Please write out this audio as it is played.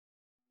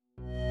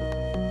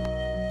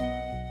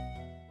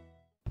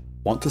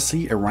Want to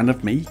see a run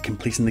of me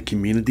completing the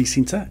community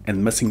centre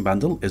and missing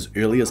bundle as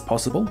early as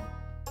possible?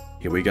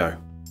 Here we go.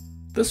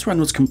 This run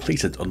was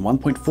completed on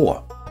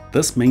 1.4.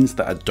 This means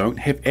that I don't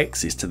have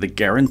access to the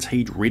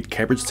guaranteed red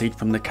cabbage seed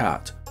from the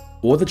cart,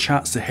 or the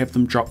chance to have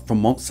them drop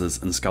from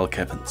monsters in Skull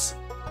Caverns.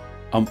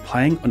 I'm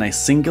playing on a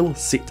single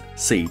set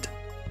seed.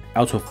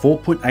 Out of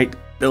 4.8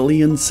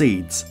 billion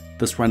seeds,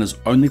 this run is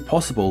only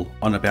possible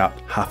on about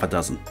half a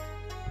dozen.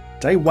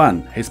 Day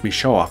 1 has me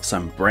show off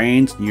some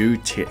brand new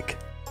tech,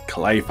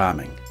 clay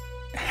farming.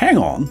 Hang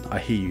on, I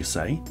hear you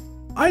say.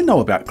 I know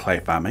about clay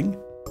farming.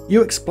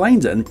 You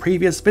explained it in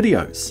previous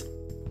videos.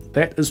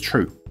 That is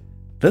true.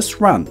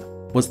 This run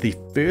was the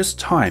first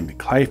time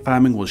clay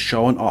farming was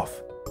shown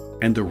off,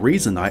 and the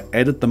reason I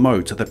added the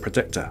mode to the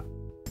predictor.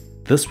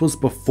 This was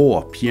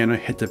before Piano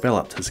had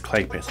developed his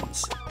clay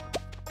patterns.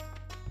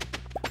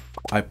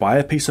 I buy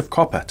a piece of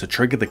copper to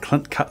trigger the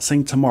Clint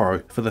cutscene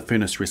tomorrow for the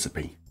furnace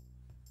recipe.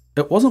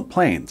 It wasn't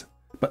planned,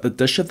 but the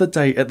dish of the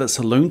day at the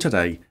saloon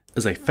today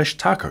is a fish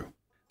taco.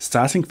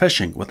 Starting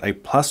fishing with a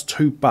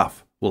 +2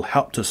 buff will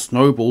help to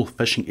snowball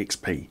fishing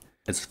XP,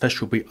 as fish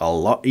will be a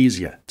lot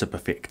easier to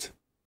perfect.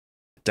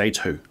 Day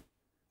 2.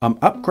 I'm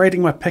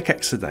upgrading my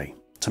pickaxe today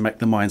to make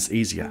the mines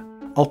easier.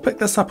 I'll pick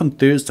this up on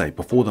Thursday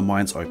before the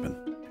mines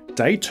open.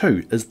 Day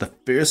 2 is the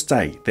first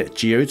day that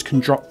geodes can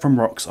drop from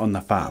rocks on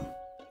the farm.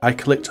 I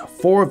collect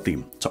 4 of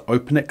them to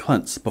open at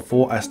Clint's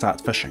before I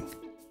start fishing.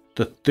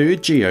 The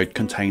 3rd geode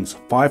contains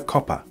 5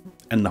 copper,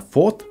 and the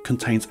 4th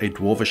contains a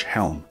dwarvish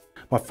helm.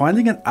 By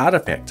finding an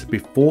artifact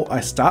before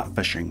I start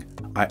fishing,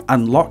 I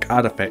unlock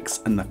artifacts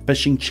in the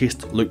fishing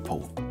chest loot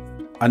pool.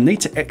 I need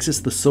to access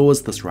the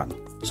sewers this run,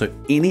 so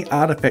any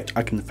artifact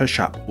I can fish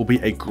up will be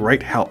a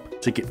great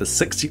help to get the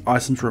 60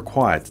 items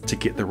required to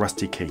get the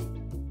rusty key.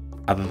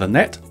 Other than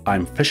that,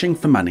 I'm fishing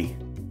for money.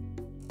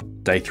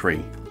 Day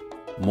 3.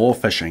 More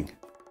fishing.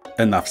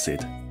 Enough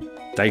said.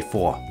 Day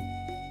 4.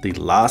 The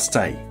last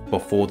day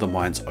before the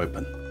mines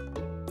open.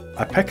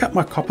 I pick up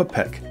my copper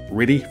pick,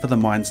 ready for the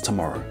mines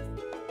tomorrow.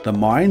 The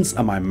mines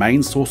are my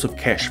main source of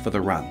cash for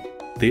the run.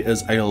 There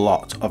is a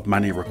lot of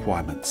money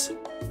requirements.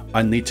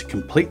 I need to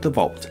complete the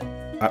vault,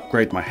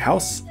 upgrade my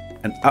house,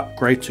 and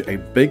upgrade to a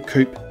big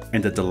coop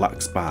and a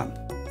deluxe barn.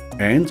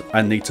 And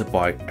I need to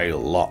buy a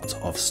lot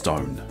of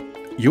stone.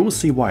 You'll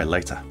see why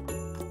later.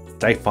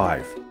 Day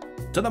 5.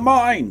 To the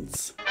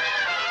mines!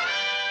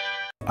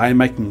 I am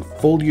making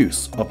full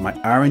use of my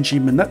RNG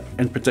manip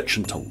and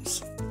prediction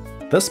tools.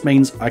 This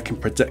means I can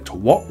predict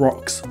what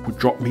rocks will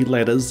drop me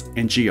ladders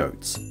and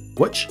geodes,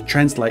 which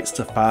translates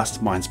to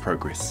fast mines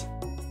progress.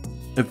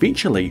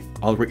 Eventually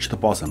I'll reach the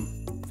bottom,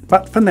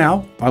 but for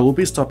now I will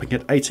be stopping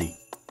at 80.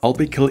 I'll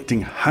be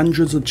collecting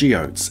hundreds of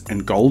geodes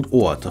and gold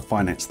ore to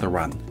finance the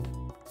run.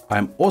 I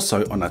am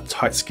also on a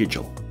tight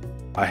schedule.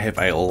 I have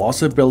a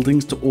lot of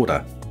buildings to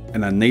order,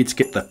 and I need to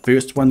get the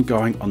first one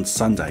going on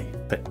Sunday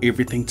for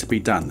everything to be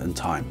done in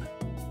time.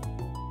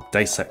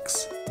 Day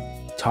 6.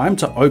 Time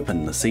to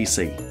open the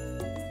CC.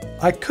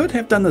 I could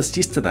have done this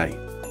yesterday,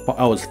 but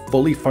I was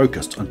fully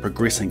focused on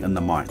progressing in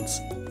the mines.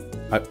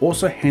 I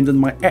also handed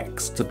my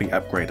axe to be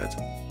upgraded.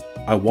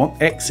 I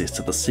want access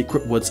to the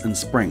secret woods in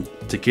spring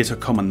to get a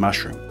common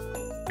mushroom,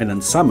 and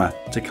in summer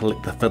to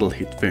collect the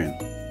fiddlehead fern.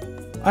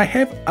 I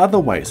have other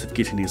ways of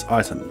getting these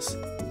items,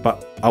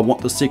 but I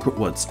want the secret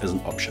woods as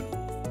an option.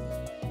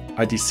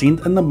 I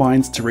descend in the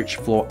mines to reach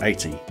floor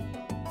 80.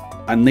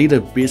 I need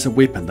a better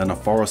weapon than a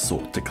forest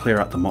sword to clear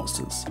out the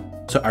monsters,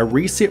 so I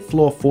reset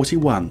floor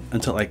 41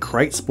 until a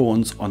crate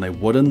spawns on a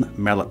wooden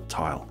mallet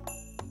tile.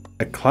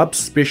 A club's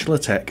special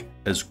attack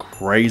is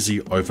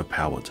crazy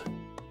overpowered.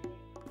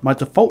 My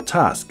default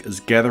task is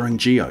gathering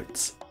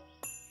geodes.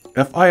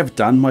 If I have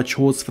done my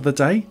chores for the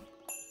day,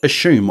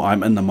 assume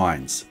I'm in the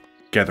mines,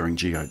 gathering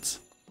geodes.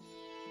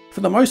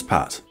 For the most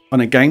part,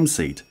 on a game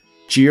seed,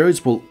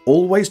 geodes will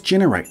always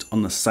generate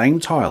on the same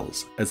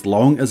tiles as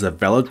long as a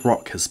valid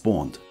rock has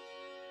spawned.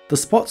 The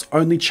spots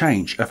only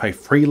change if a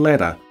free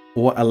ladder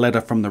or a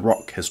ladder from the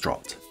rock has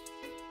dropped.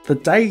 The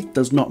day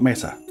does not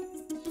matter.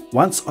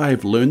 Once I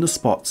have learned the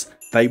spots,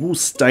 they will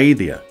stay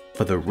there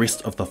for the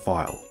rest of the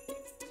file.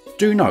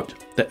 Do note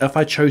that if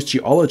I chose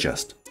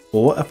Geologist,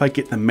 or if I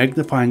get the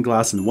magnifying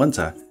glass in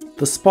winter,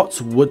 the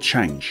spots would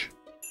change.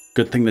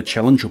 Good thing the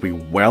challenge will be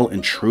well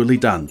and truly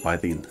done by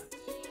then.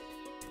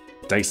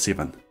 Day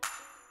 7.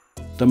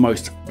 The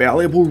most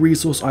valuable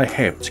resource I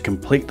have to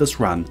complete this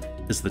run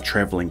is the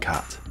travelling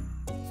cart.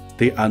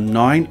 There are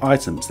 9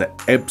 items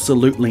that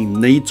absolutely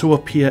need to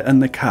appear in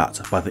the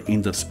cart by the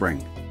end of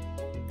spring,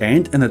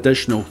 and an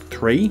additional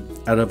 3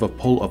 out of a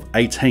pool of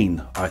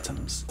 18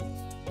 items.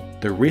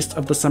 The rest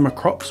of the summer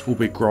crops will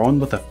be grown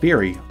with a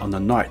fairy on the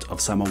night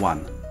of summer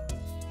 1.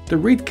 The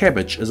red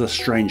cabbage is a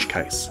strange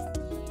case.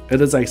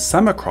 It is a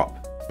summer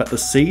crop, but the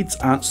seeds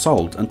aren't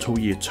sold until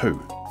year 2.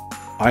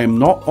 I am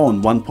not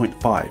on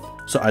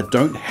 1.5, so I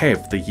don't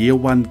have the year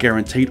 1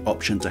 guaranteed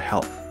option to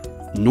help,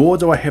 nor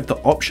do I have the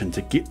option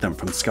to get them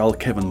from Skull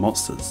Cavern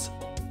monsters.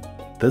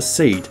 This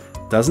seed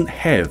doesn't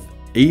have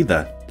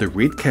either the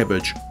red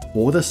cabbage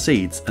or the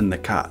seeds in the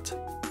cart.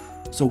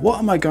 So what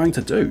am I going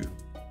to do?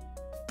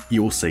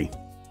 You'll see.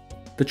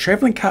 The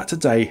travelling cart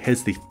today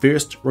has the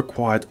first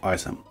required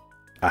item,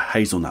 a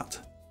hazelnut.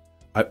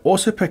 I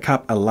also pick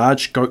up a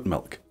large goat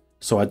milk,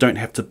 so I don't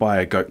have to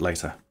buy a goat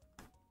later.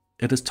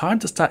 It is time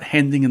to start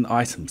handing in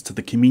items to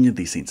the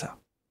community centre.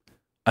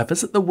 I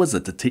visit the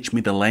wizard to teach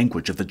me the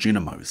language of the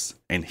Junimos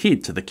and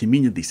head to the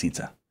community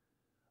centre.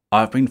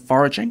 I've been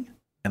foraging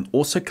and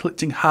also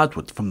collecting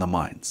hardwood from the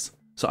mines,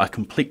 so I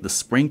complete the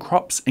spring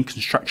crops and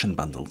construction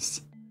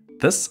bundles.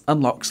 This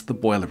unlocks the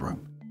boiler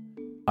room.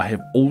 I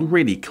have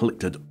already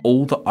collected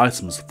all the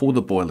items for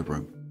the boiler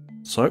room,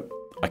 so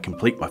I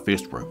complete my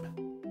first room.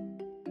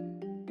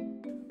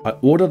 I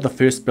order the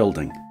first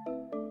building.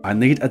 I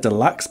need a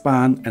deluxe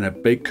barn and a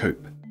big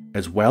coop,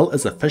 as well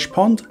as a fish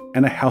pond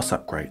and a house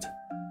upgrade.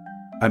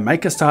 I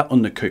make a start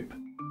on the coop.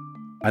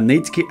 I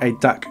need to get a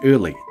duck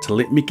early to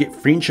let me get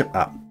friendship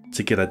up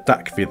to get a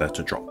duck feather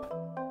to drop.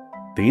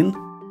 Then,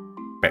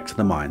 back to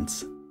the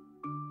mines.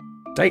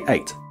 Day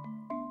 8.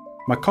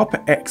 My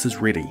copper axe is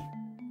ready,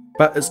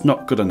 but it's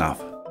not good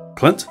enough.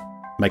 Clint,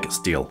 make it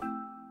steel.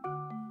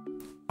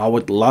 I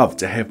would love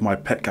to have my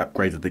pick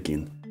upgraded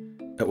again.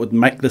 It would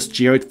make this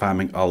geode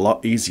farming a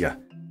lot easier,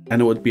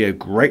 and it would be a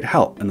great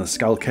help in the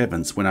Skull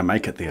Caverns when I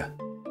make it there.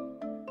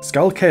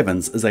 Skull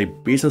Caverns is a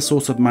better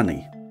source of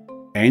money,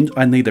 and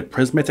I need a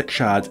prismatic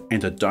shard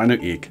and a dino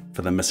egg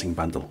for the missing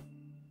bundle.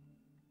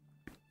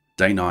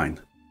 Day 9.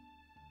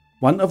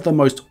 One of the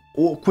most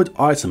awkward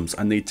items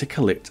I need to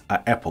collect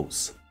are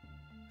apples.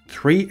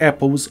 3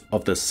 apples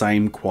of the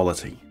same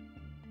quality.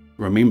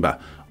 Remember,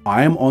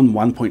 I am on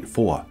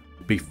 1.4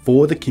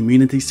 before the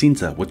community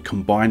centre would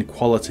combine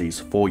qualities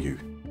for you.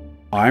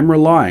 I am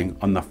relying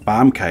on the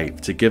farm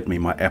cave to give me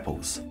my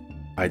apples.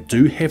 I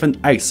do have an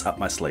ace up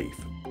my sleeve.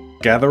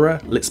 Gatherer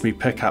lets me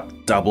pick up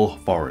double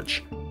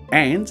forage,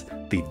 and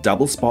the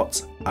double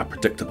spots are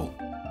predictable.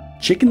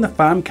 Checking the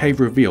farm cave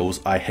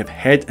reveals I have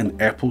had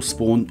an apple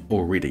spawn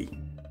already.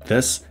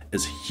 This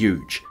is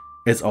huge,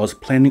 as I was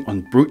planning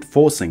on brute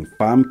forcing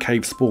farm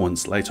cave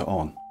spawns later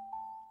on.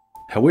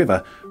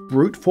 However,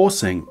 brute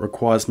forcing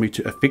requires me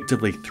to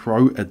effectively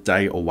throw a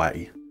day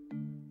away.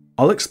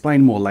 I'll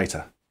explain more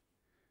later.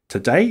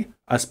 Today,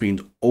 I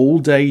spend all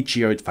day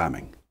geode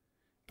farming.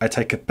 I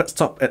take a pit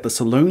stop at the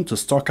saloon to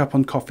stock up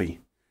on coffee,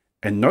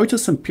 and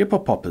notice some pepper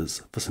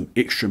poppers for some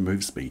extra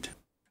move speed.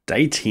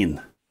 Day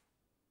 10.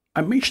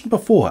 I mentioned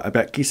before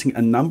about getting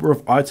a number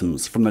of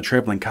items from the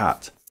travelling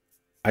cart.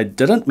 I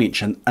didn't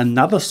mention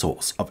another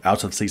source of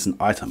out-of-season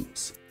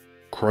items,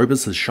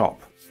 Krobus'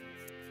 shop.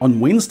 On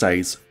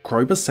Wednesdays,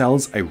 Krobus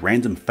sells a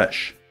random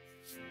fish.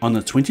 On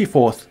the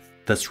 24th,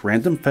 this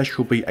random fish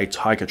will be a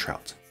tiger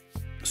trout.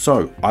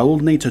 So I will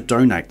need to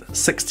donate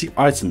 60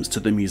 items to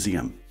the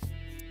museum.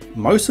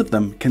 Most of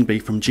them can be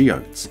from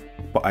geodes,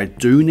 but I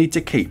do need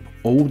to keep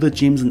all the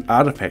gems and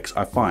artifacts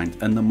I find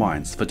in the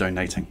mines for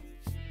donating.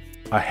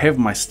 I have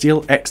my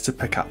steel axe to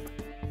pick up.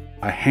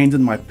 I hand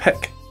in my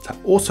pick to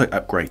also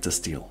upgrade to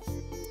steel.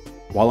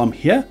 While I'm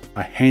here,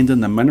 I hand in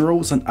the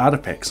minerals and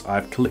artifacts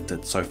I've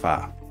collected so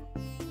far.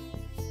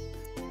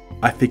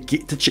 I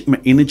forget to check my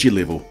energy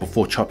level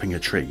before chopping a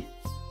tree,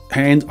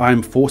 and I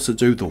am forced to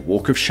do the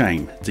walk of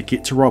shame to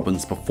get to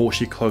Robin's before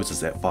she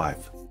closes at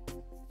 5.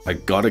 I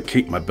gotta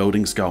keep my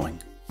buildings going,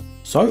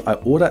 so I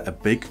order a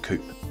big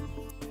coop.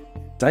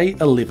 Day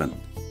 11.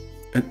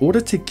 In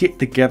order to get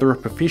the Gatherer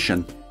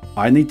profession,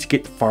 I need to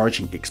get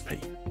foraging XP,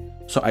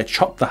 so I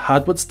chop the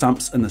hardwood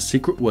stumps in the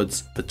secret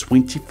woods for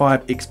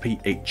 25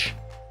 XP each.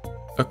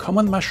 A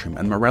common mushroom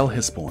and morel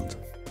has spawned.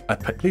 I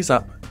pick these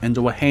up and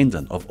do a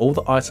hand-in of all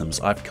the items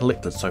I've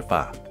collected so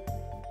far.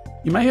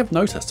 You may have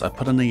noticed I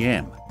put in a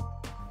yam.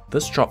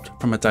 This dropped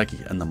from a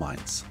Dougie in the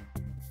mines.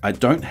 I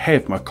don't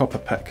have my copper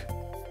pick.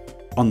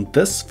 On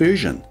this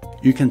version,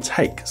 you can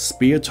take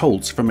spare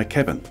tools from a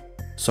cabin,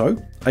 so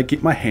I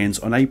get my hands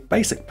on a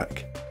basic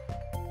pick.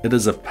 It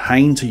is a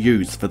pain to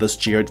use for this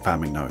geode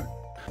farming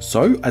though,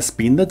 so I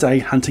spend the day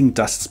hunting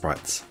dust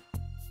sprites.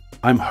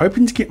 I'm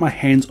hoping to get my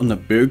hands on the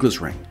burglar's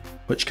ring,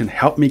 which can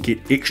help me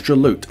get extra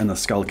loot in the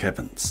Skull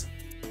Caverns.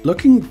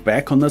 Looking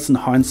back on this in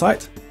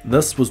hindsight,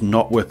 this was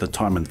not worth the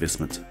time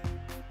investment.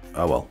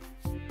 Oh well.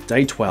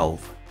 Day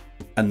 12.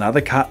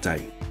 Another cart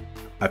day.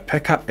 I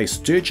pick up a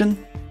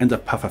sturgeon and a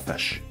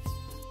pufferfish.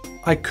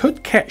 I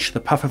could catch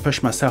the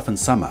pufferfish myself in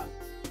summer,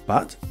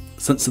 but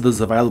since it is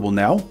available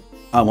now,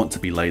 I want to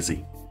be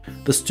lazy.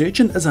 The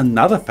sturgeon is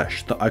another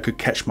fish that I could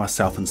catch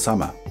myself in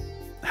summer.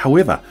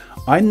 However,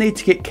 I need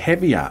to get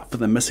caviar for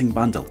the missing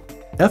bundle.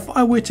 If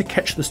I were to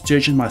catch the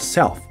sturgeon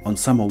myself on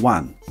summer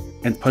 1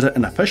 and put it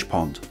in a fish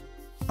pond,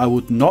 I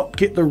would not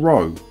get the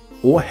roe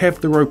or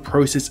have the roe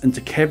processed into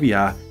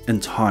caviar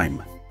in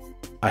time.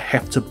 I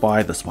have to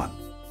buy this one.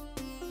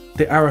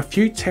 There are a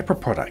few tapper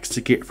products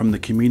to get from the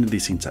community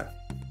centre,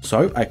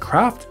 so I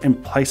craft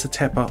and place a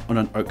tapper on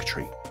an oak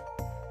tree.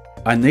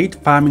 I need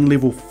farming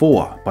level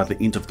 4 by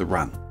the end of the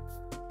run.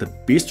 The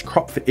best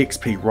crop for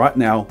XP right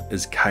now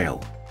is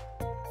kale.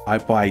 I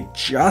buy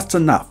just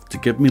enough to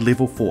give me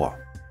level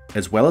 4,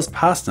 as well as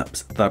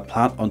parsnips that I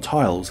plant on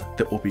tiles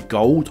that will be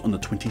gold on the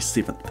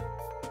 27th,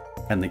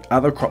 and the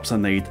other crops I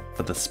need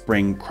for the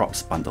spring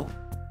crops bundle.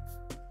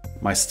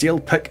 My steel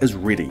pick is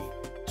ready,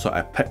 so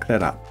I pick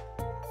that up.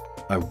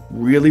 I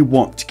really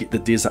want to get the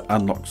desert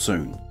unlocked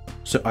soon,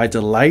 so I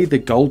delay the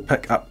gold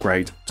pick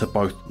upgrade to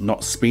both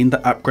not spend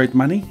the upgrade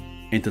money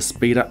and to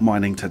speed up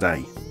mining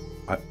today.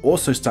 I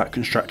also start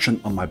construction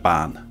on my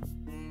barn.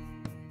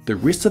 The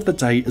rest of the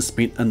day is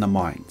spent in the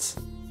mines.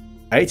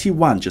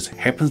 81 just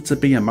happens to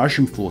be a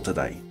mushroom floor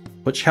today,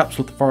 which helps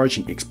with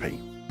foraging XP.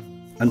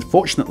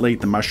 Unfortunately,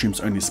 the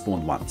mushrooms only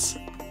spawn once.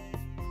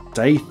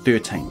 Day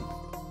 13.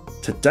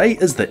 Today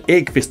is the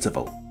egg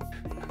festival,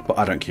 but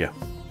I don't care.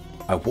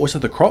 I water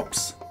the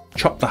crops,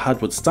 chop the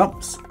hardwood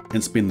stumps,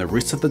 and spend the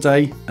rest of the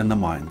day in the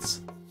mines.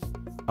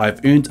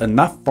 I've earned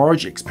enough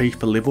forage XP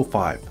for level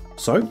 5,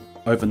 so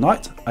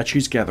overnight I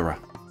choose Gatherer.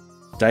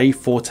 Day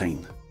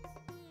 14.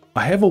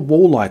 I have a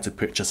walleye to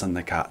purchase in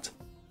the cart.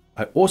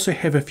 I also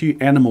have a few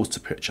animals to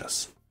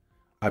purchase.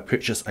 I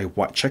purchase a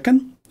white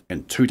chicken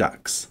and 2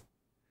 ducks.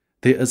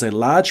 There is a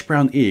large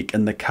brown egg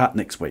in the cart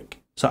next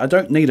week, so I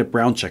don't need a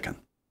brown chicken.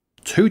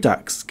 2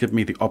 ducks give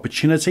me the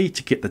opportunity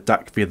to get the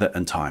duck feather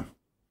in time.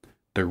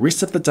 The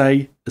rest of the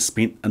day is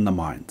spent in the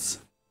mines.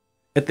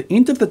 At the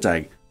end of the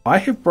day, I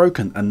have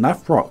broken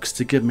enough rocks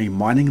to give me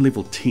mining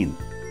level 10.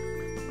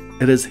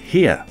 It is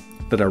here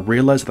that I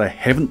realise that I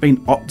haven't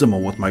been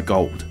optimal with my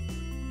gold.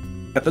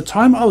 At the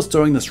time I was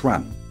doing this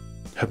run,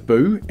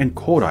 Habu and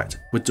Cordite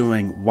were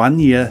doing 1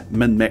 year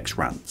min-max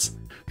runs,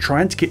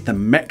 trying to get the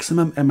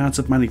maximum amount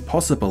of money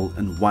possible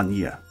in 1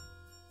 year.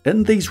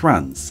 In these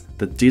runs,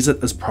 the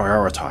desert is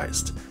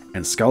prioritised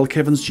and skull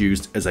caverns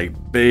used as a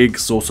big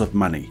source of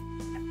money,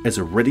 as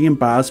iridium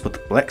bars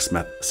with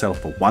blacksmith sell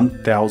for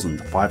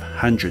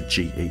 1,500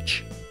 G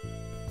each.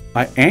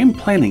 I am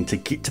planning to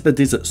get to the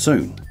desert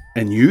soon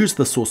and use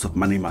the source of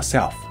money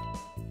myself.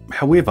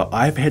 However,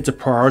 I've had to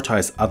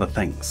prioritise other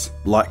things,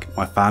 like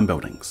my farm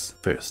buildings,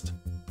 first.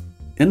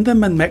 In the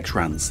min-max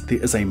runs,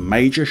 there is a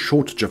major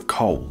shortage of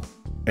coal,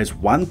 as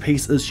 1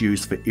 piece is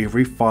used for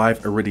every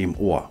 5 iridium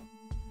ore.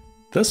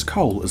 This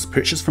coal is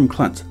purchased from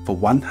Clint for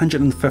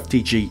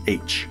 150 G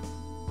each.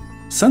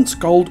 Since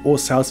gold ore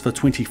sells for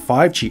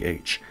 25 G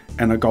each,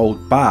 and a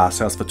gold bar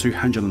sells for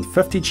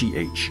 250 G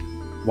each,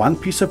 1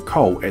 piece of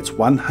coal adds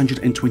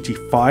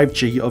 125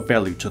 G of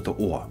value to the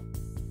ore.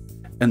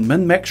 In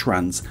min-max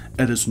runs,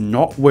 it is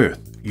not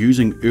worth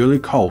using early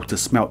coal to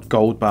smelt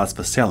gold bars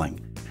for selling,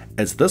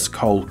 as this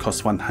coal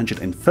costs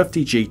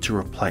 150 G to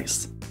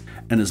replace,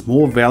 and is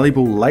more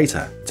valuable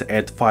later to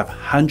add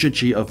 500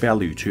 G of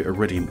value to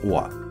iridium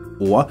ore,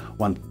 or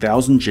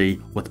 1000 G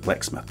with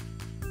blacksmith.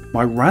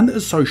 My run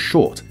is so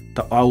short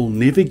that I will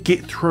never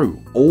get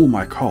through all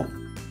my coal.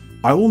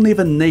 I will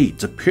never need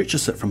to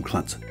purchase it from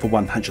Clint for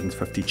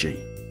 150 G.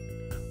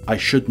 I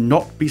should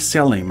not be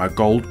selling my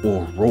gold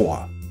ore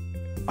raw.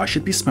 I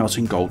should be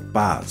smelting gold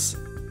bars,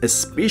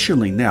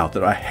 especially now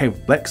that I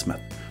have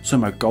blacksmith, so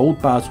my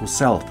gold bars will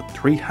sell for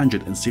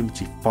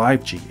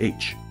 375 G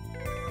each.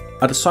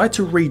 I decide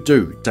to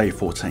redo day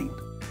 14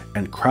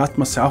 and craft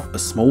myself a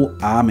small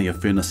army of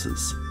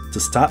furnaces to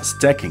start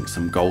stacking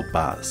some gold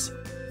bars.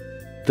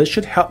 This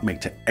should help me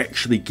to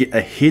actually get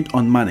ahead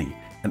on money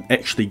and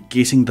actually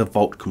getting the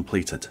vault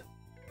completed.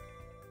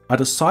 I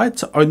decide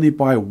to only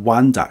buy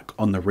 1 duck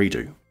on the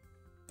redo.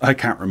 I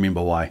can't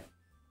remember why.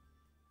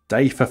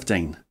 Day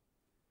 15.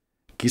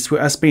 Guess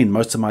where I spend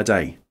most of my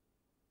day?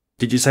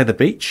 Did you say the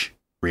beach?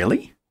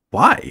 Really?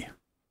 Why?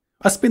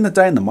 I spend the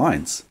day in the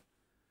mines.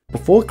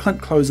 Before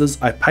Clint closes,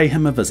 I pay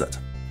him a visit.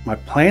 My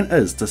plan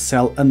is to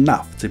sell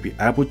enough to be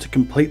able to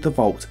complete the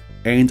vault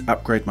and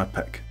upgrade my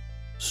pick.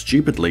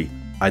 Stupidly,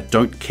 I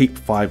don't keep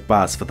 5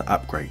 bars for the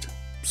upgrade,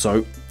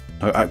 so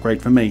no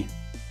upgrade for me.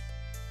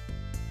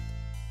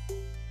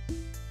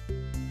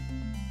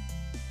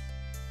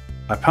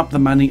 I pump the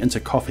money into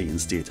coffee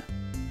instead.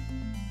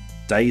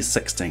 Day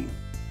 16.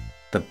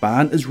 The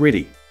barn is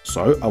ready,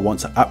 so I want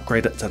to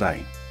upgrade it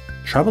today.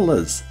 Trouble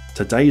is,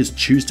 today is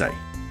Tuesday.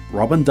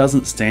 Robin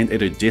doesn't stand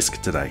at her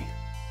desk today.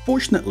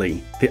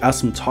 Fortunately, there are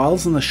some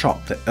tiles in the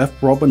shop that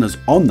if Robin is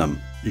on them,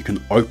 you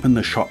can open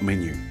the shop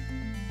menu.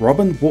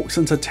 Robin walks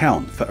into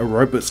town for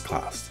aerobics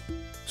class,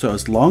 so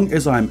as long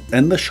as I'm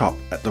in the shop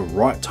at the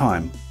right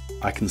time,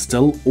 I can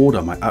still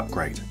order my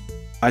upgrade.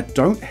 I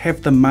don't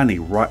have the money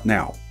right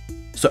now,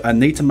 so I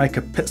need to make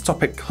a pit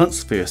stop at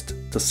Clint's first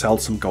to sell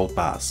some gold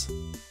bars.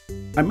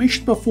 I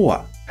mentioned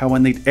before how I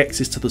need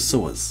access to the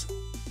sewers.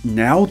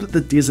 Now that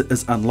the desert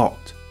is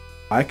unlocked,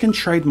 I can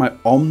trade my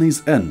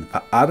omnis in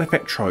for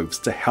artifact troves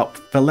to help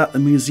fill out the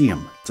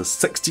museum to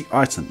 60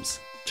 items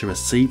to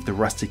receive the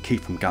rusty key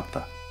from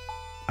Gunther.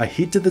 I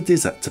head to the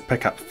desert to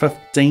pick up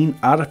 15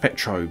 artifact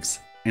troves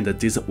and a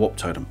desert warp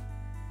totem.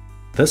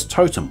 This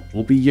totem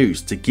will be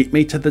used to get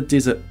me to the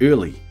desert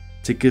early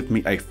to give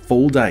me a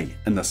full day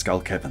in the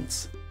skull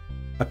caverns.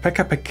 I pick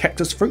up a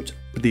cactus fruit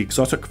for the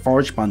exotic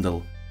forage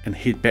bundle and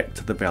head back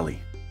to the valley.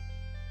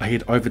 I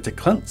head over to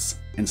Clint's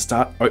and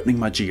start opening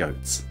my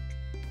geodes.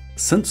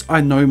 Since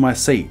I know my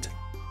seed,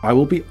 I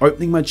will be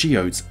opening my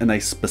geodes in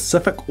a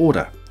specific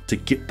order to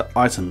get the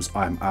items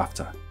I am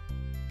after.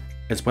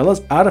 As well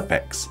as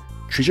artifacts,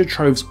 treasure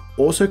troves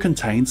also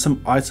contain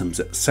some items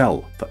that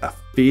sell for a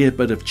fair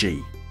bit of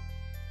G.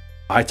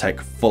 I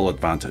take full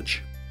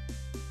advantage.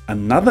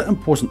 Another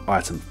important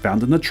item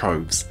found in the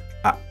troves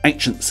are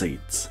ancient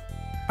seeds.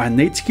 I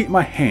need to get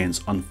my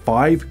hands on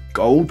 5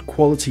 gold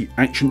quality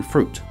ancient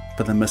fruit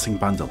for the missing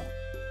bundle.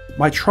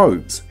 My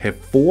troves have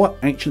 4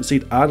 ancient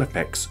seed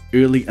artifacts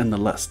early in the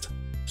list,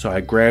 so I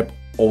grab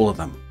all of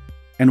them,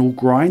 and will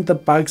grind the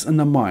bugs in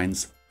the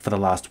mines for the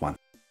last one.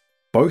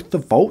 Both the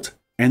vault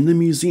and the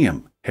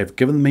museum have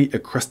given me a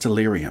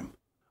crystallarium.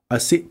 I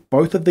set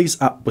both of these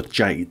up with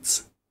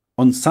jades.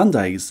 On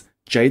Sundays,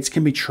 jades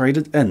can be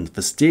traded in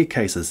for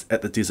staircases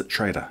at the Desert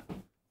Trader.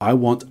 I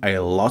want a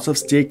lot of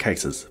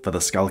staircases for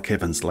the Skull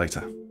Caverns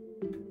later.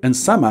 In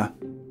summer,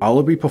 I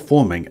will be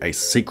performing a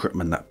secret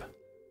manip.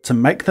 To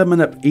make the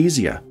manip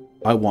easier,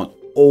 I want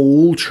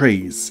all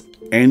trees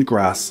and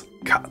grass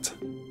cut.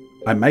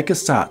 I make a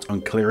start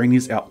on clearing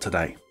these out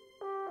today.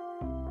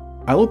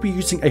 I will be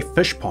using a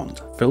fish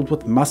pond filled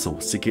with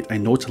mussels to get a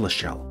nautilus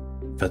shell.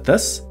 For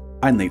this,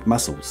 I need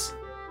mussels.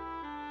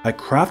 I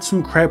craft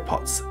some crab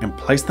pots and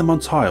place them on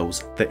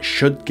tiles that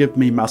should give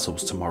me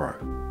mussels tomorrow.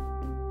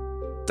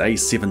 Day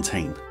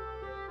 17.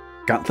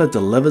 Gunther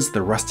delivers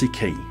the rusty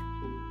key.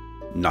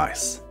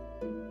 Nice.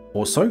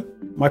 Also,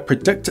 my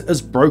predictor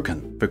is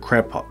broken for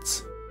crab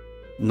pots.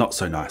 Not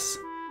so nice.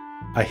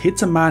 I head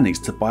to Marnie's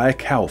to buy a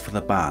cow for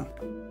the barn.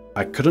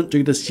 I couldn't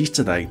do this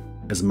yesterday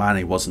as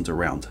Marnie wasn't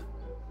around.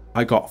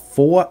 I got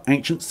 4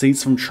 ancient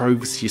seeds from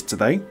troves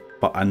yesterday,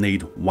 but I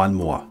need 1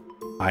 more.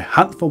 I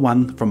hunt for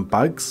one from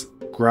bugs,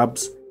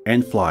 grubs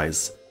and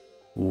flies,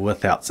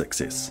 without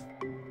success.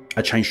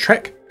 I change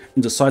track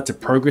and decide to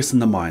progress in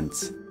the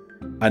mines.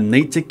 I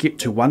need to get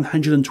to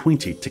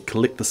 120 to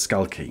collect the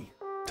skull key.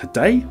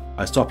 Today,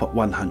 I stop at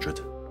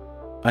 100.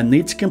 I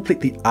need to complete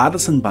the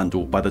artisan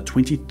bundle by the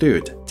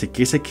 23rd to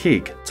get a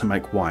keg to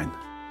make wine.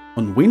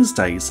 On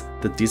Wednesdays,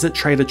 the Desert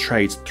Trader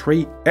trades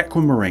 3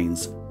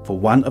 aquamarines for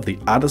one of the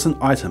artisan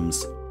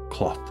items,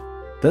 cloth.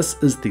 This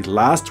is the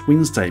last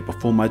Wednesday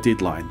before my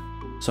deadline,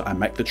 so I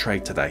make the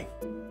trade today.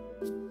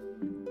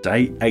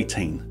 Day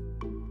 18.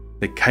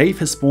 The cave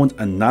has spawned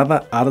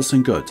another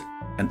artisan good,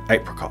 an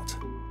apricot.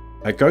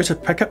 I go to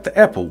pick up the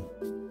apple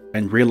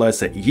and realise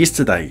that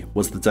yesterday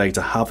was the day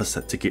to harvest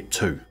it to get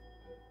 2.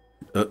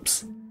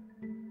 Oops.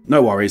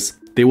 No worries,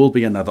 there will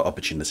be another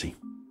opportunity.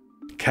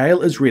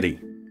 Kale is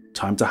ready,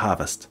 time to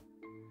harvest.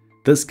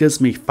 This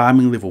gives me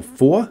farming level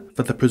 4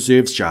 for the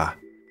preserves jar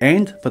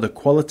and for the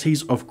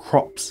qualities of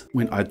crops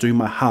when I do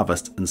my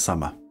harvest in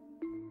summer.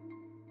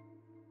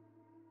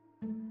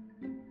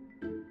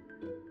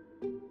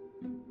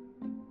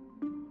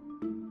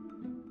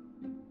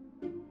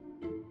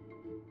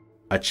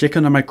 I check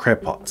in on my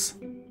crab pots.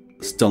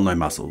 Still no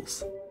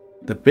mussels.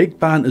 The big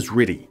barn is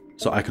ready,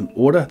 so I can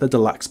order the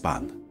deluxe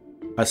barn.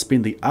 I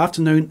spend the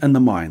afternoon in the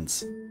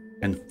mines,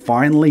 and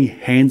finally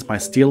hand my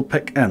steel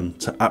pick in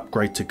to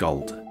upgrade to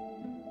gold.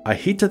 I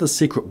head to the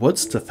secret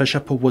woods to fish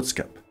up a wood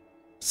skip.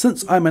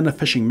 Since I'm in a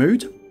fishing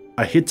mood,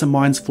 I head to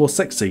mines floor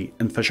 60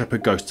 and fish up a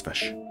ghost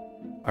fish.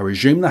 I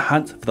resume the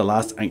hunt for the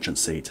last ancient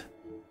seed.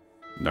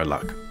 No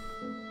luck.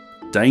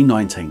 Day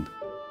 19.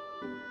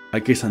 I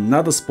get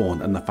another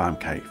spawn in the farm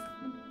cave.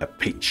 A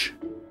peach.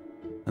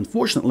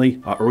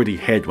 Unfortunately, I already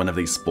had one of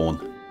these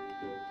spawn.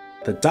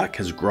 The duck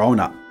has grown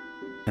up,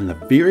 and the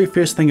very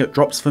first thing it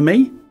drops for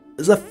me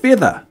is a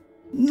feather.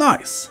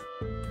 Nice!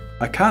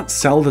 I can't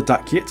sell the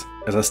duck yet,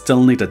 as I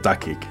still need a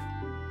duck egg.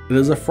 It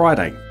is a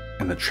Friday,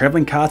 and the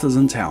travelling cart is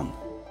in town.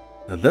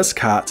 This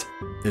cart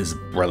is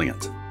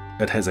brilliant.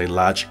 It has a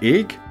large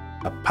egg,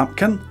 a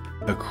pumpkin,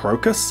 a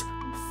crocus,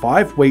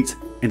 5 wheat,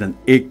 and an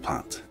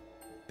eggplant.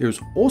 There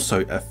is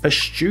also a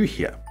fish stew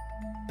here.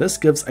 This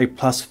gives a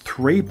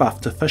 +3 buff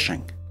to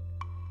fishing,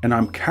 and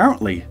I'm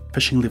currently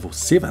fishing level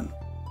 7.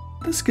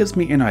 This gives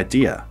me an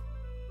idea.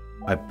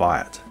 I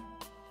buy it.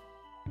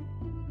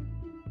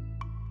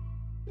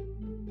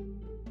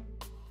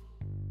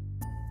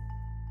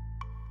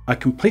 I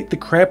complete the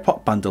crab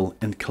pot bundle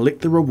and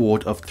collect the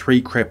reward of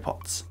 3 crab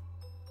pots.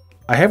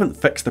 I haven't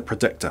fixed the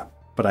predictor,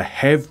 but I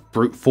have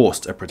brute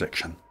forced a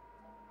prediction.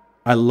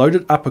 I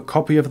loaded up a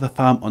copy of the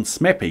farm on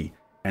Smappy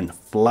and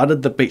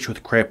flooded the beach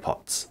with crab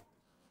pots.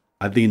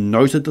 I then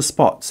noted the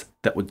spots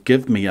that would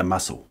give me a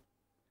mussel.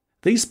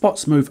 These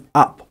spots move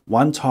up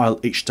 1 tile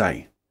each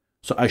day,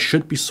 so I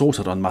should be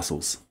sorted on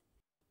mussels.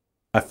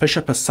 I fish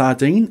up a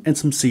sardine and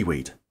some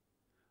seaweed.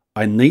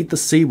 I need the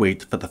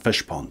seaweed for the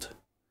fish pond.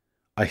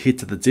 I head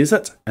to the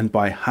desert and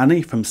buy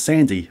honey from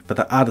Sandy for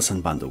the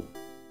artisan bundle,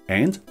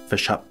 and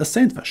fish up a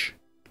sandfish.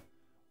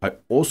 I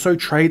also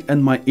trade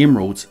in my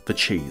emeralds for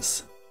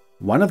cheese.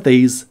 One of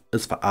these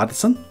is for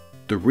artisan,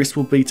 the rest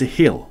will be to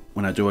heal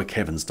when I do a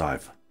caverns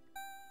dive.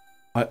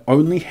 I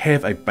only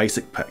have a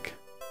basic pick,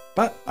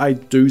 but I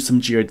do some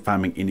geode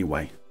farming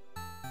anyway.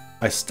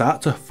 I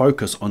start to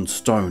focus on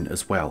stone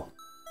as well.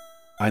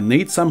 I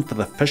need some for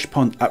the fish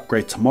pond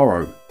upgrade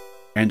tomorrow,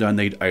 and I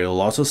need a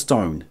lot of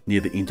stone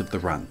near the end of the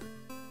run.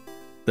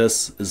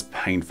 This is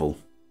painful.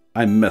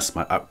 I miss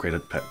my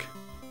upgraded pick.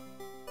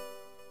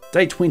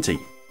 Day 20.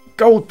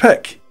 Gold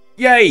pick!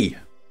 Yay!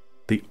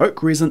 The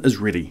oak resin is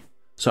ready,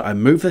 so I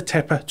move the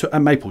tapper to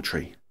a maple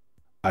tree.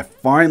 I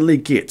finally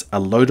get a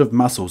load of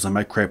mussels in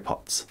my crab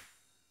pots.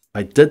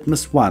 I did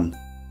miss one,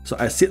 so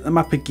I set them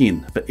up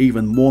again for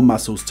even more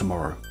mussels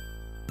tomorrow.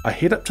 I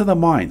head up to the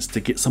mines to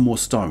get some more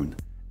stone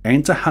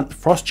and to hunt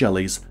frost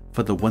jellies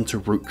for the winter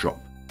root drop.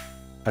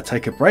 I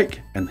take a break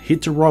and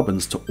head to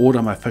Robin's to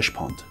order my fish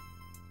pond.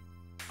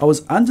 I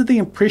was under the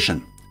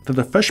impression that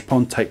the fish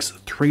pond takes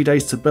 3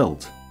 days to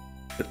build.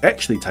 It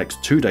actually takes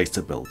 2 days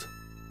to build.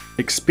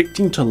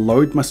 Expecting to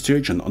load my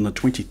sturgeon on the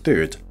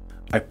 23rd,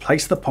 I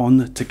place the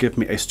pond to give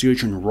me a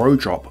sturgeon roe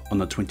drop on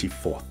the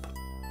 24th.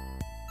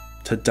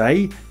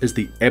 Today is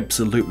the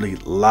absolutely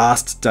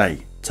last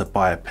day to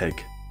buy a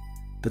pig.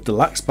 The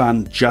deluxe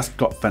barn just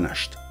got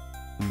finished.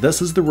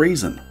 This is the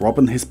reason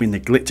Robin has been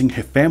neglecting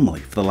her family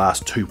for the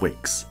last 2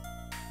 weeks.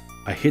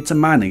 I head to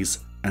Marnie's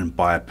and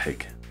buy a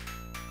pig.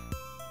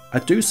 I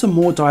do some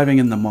more diving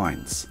in the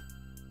mines.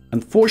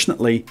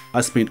 Unfortunately,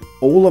 I spent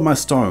all of my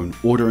stone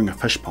ordering a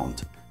fish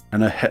pond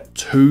and I hit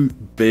 2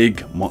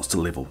 big monster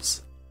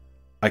levels.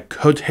 I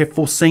could have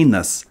foreseen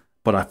this,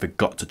 but I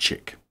forgot to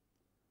check.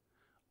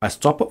 I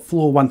stop at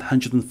floor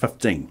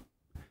 115.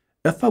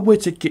 If I were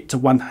to get to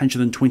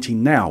 120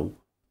 now,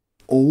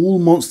 all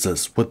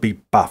monsters would be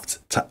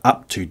buffed to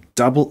up to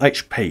double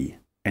HP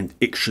and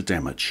extra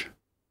damage.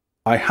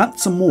 I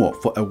hunt some more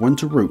for a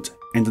winter root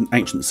and an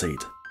ancient seed.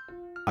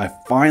 I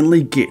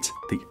finally get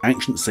the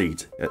ancient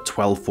seed at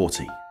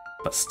 1240,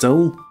 but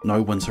still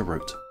no winter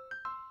root.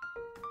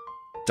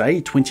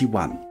 Day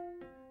 21.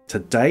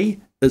 Today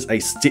is a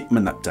step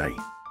minute day.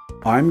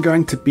 I'm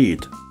going to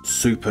bed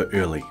super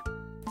early.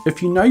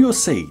 If you know your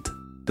seed,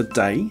 the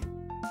day,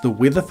 the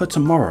weather for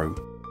tomorrow,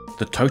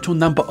 the total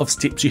number of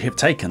steps you have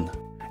taken,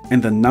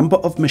 and the number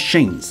of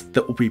machines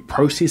that will be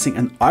processing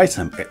an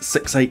item at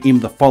 6 AM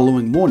the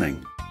following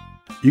morning,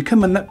 you can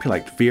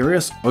manipulate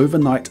various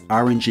overnight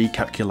RNG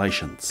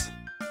calculations.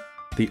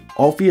 The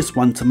obvious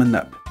one to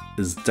manip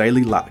is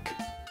daily luck.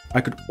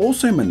 I could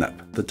also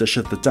manip the dish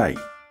of the day,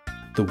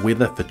 the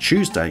weather for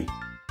Tuesday,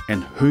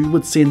 and who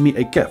would send me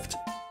a gift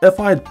if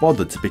I had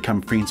bothered to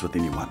become friends with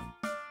anyone.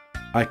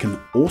 I can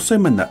also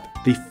manip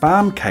the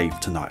farm cave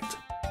tonight.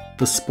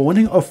 The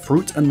spawning of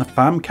fruit in the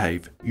farm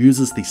cave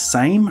uses the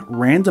same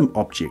random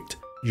object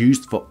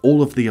used for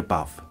all of the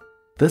above.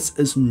 This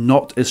is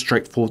not as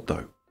straightforward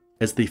though,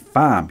 as the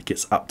farm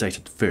gets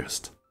updated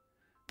first.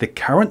 The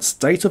current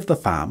state of the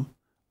farm,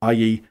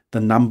 i.e.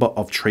 the number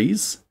of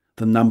trees,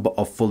 the number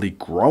of fully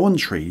grown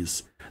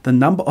trees, the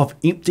number of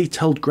empty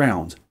tilled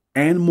ground,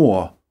 and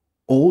more,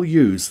 all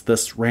use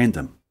this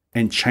random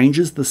and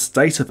changes the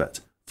state of it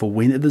for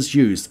when it is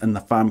used in the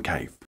farm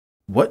cave,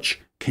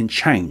 which can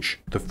change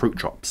the fruit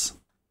drops.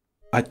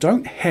 I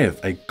don't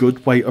have a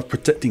good way of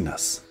predicting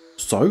this,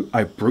 so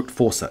I brute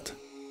force it.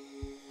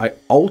 I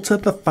alter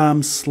the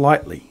farm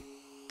slightly,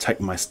 take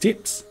my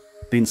steps,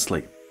 then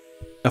sleep.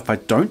 If I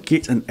don't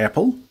get an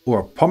apple or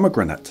a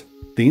pomegranate,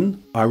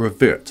 then I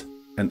revert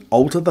and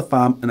alter the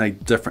farm in a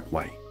different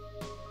way.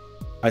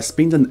 I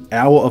spend an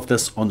hour of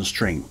this on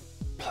stream,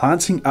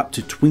 planting up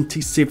to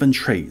 27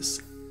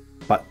 trees,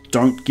 but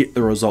don't get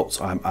the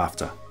results I'm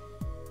after.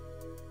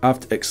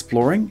 After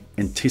exploring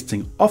and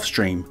testing off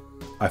stream,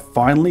 I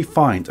finally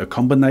find a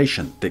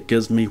combination that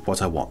gives me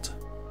what I want.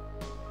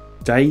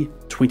 Day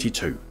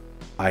 22.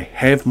 I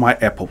have my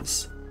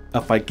apples.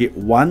 If I get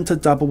one to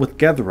double with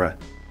Gatherer,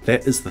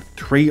 that is the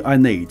 3 I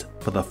need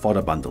for the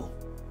fodder bundle.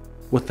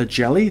 With the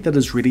jelly that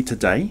is ready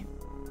today,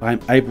 I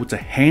am able to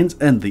hand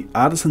in the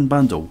artisan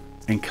bundle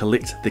and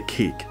collect the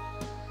keg.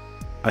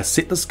 I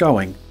set this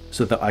going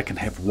so that I can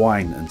have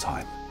wine in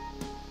time.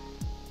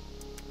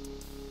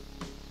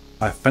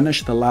 I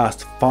finished the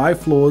last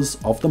 5 floors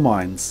of the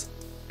mines,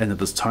 and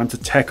it is time to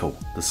tackle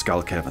the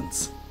skull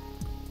caverns.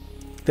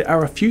 There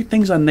are a few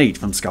things I need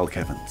from skull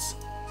caverns.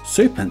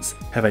 Serpents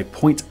have a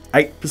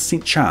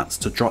 0.8% chance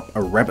to drop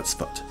a rabbit's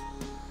foot.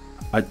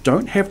 I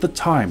don't have the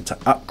time to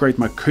upgrade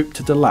my coop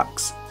to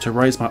deluxe to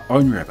raise my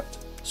own rabbit,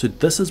 so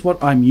this is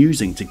what I'm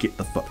using to get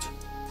the foot.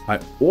 I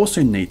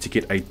also need to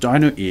get a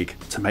dino egg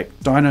to make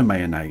dino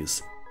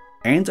mayonnaise,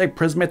 and a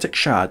prismatic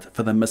shard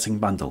for the missing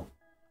bundle.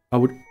 I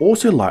would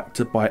also like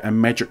to buy a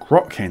magic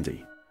rock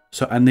candy,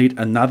 so I need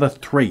another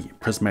 3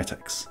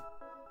 prismatics.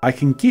 I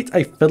can get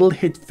a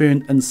fiddlehead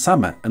fern in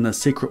summer in the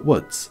secret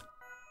woods,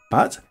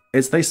 but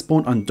as they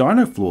spawn on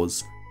dino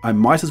floors, I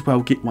might as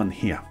well get one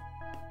here.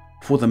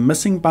 For the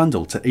missing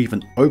bundle to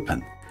even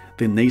open,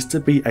 there needs to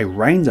be a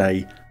rain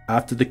day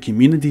after the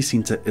community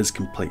centre is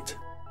complete.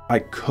 I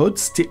could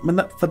step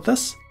manip for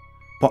this,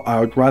 but I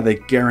would rather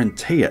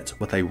guarantee it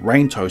with a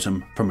rain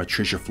totem from a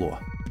treasure floor.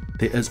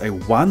 There is a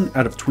 1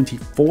 out of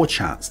 24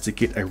 chance to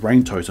get a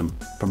rain totem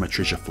from a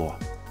treasure floor.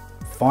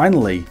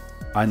 Finally,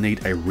 I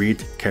need a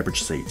red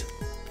cabbage seed.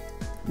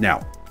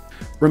 Now,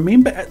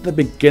 remember at the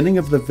beginning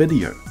of the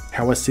video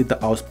how I said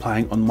that I was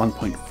playing on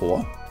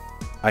 1.4?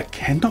 I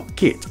cannot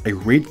get a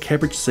red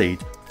cabbage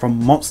seed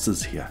from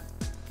monsters here.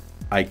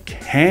 I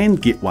can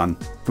get one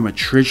from a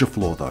treasure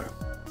floor though.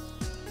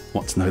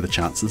 Want to know the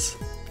chances?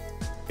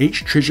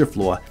 Each treasure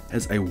floor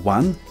has a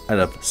 1 out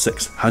of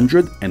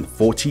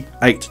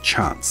 648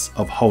 chance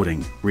of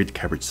holding red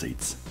cabbage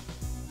seeds.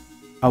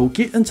 I will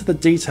get into the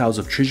details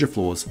of treasure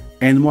floors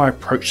and my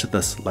approach to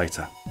this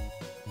later.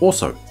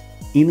 Also,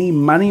 any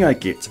money I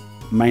get,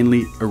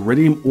 mainly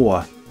iridium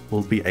ore,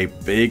 will be a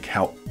big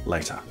help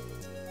later.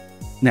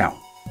 Now,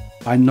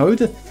 I know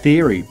the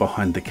theory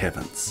behind the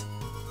caverns,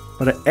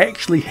 but I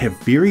actually have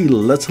very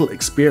little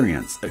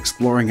experience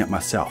exploring it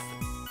myself.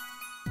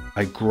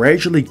 I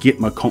gradually get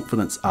my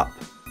confidence up,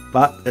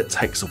 but it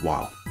takes a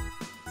while.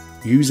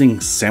 Using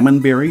salmon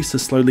berries to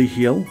slowly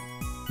heal,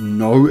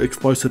 no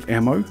explosive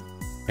ammo,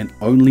 and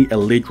only a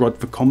lead rod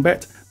for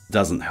combat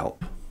doesn't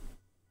help.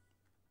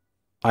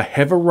 I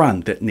have a run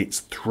that nets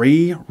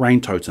 3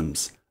 rain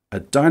totems, a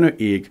dino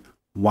egg,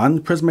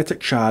 1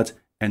 prismatic shard,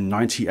 and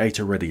 98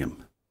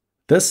 iridium.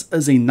 This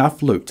is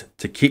enough loot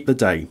to keep the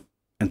day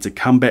and to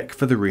come back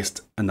for the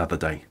rest another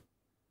day.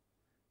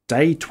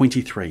 Day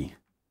 23.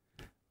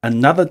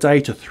 Another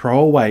day to throw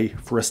away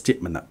for a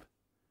step minute.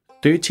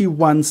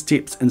 31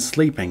 steps in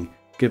sleeping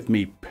give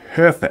me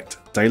perfect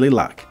daily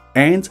luck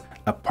and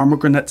a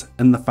pomegranate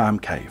in the farm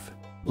cave.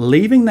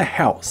 Leaving the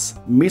house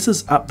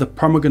messes up the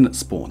pomegranate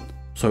spawn,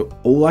 so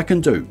all I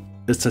can do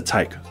is to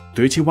take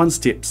 31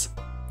 steps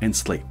and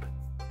sleep.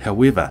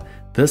 However,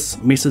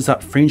 this messes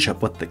up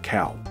friendship with the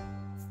cow.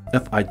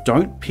 If I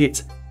don't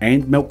pet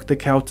and milk the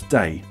cow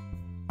today,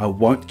 I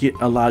won't get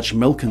a large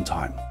milk in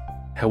time.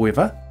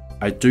 However,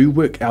 I do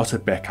work out a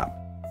backup.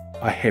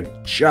 I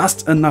have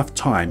just enough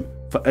time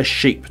for a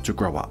sheep to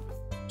grow up,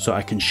 so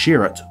I can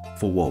share it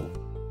for wool.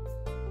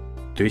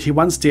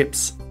 31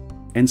 steps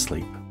and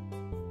sleep.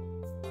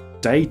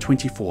 Day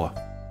 24.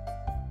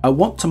 I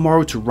want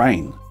tomorrow to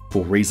rain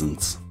for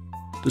reasons.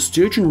 The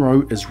sturgeon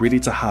roe is ready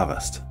to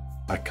harvest.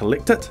 I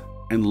collect it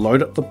and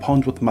load up the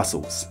pond with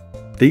mussels.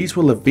 These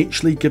will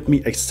eventually give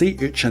me a sea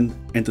urchin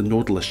and a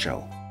nautilus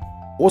shell.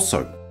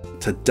 Also,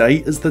 today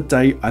is the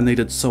day I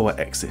needed sewer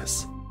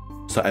access,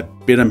 so I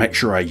better make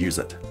sure I use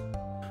it.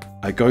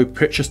 I go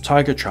purchase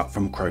tiger trout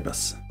from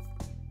Krobus.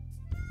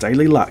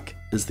 Daily luck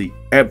is the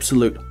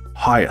absolute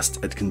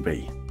highest it can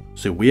be,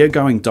 so we are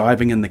going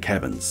diving in the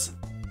caverns.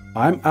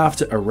 I'm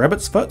after a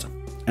rabbit's foot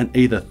and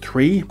either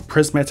 3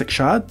 prismatic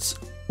shards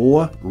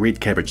or red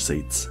cabbage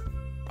seeds.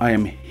 I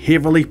am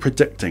heavily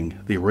predicting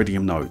the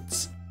iridium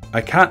nodes.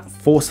 I can't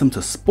force them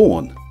to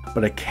spawn,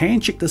 but I can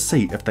check to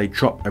see if they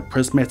drop a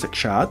prismatic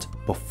shard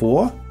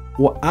before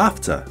or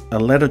after a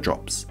ladder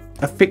drops,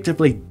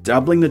 effectively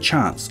doubling the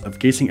chance of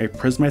getting a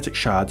prismatic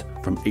shard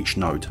from each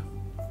node.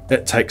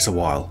 It takes a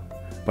while,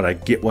 but I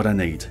get what I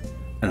need,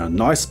 and a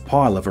nice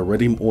pile of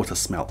iridium ore to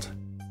smelt.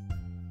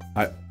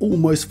 I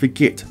almost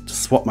forget to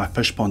swap my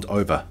fish pond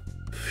over.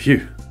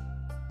 Phew.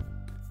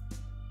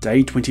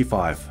 Day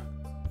 25.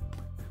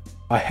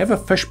 I have a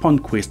fish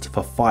pond quest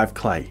for 5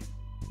 clay.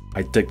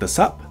 I dig this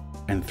up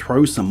and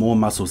throw some more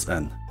mussels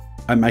in.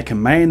 I make a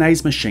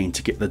mayonnaise machine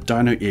to get the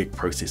dino egg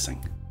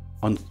processing.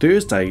 On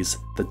Thursdays,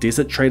 the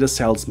desert trader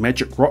sells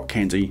magic rock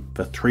candy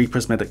for 3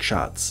 prismatic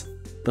shards.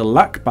 The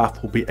luck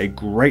buff will be a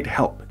great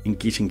help in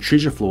getting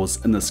treasure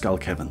floors in the skull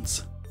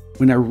caverns.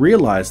 When I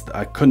realised that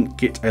I couldn't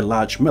get a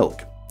large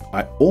milk,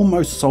 I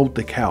almost sold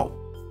the cow.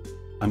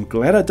 I'm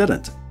glad I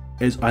didn't,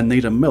 as I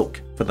need a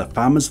milk for the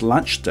farmer's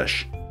lunch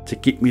dish to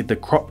get me the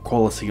crop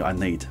quality I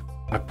need.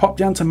 I pop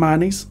down to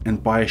Marnie's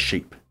and buy a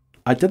sheep.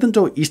 I didn't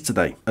do it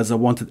yesterday as I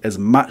wanted as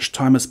much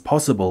time as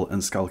possible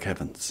in skull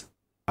caverns.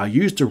 I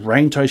used a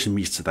rain totem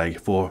yesterday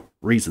for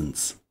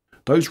reasons.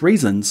 Those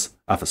reasons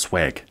are for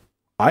swag.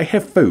 I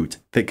have food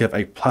that give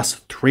a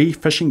 +3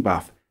 fishing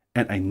buff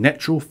and a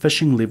natural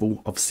fishing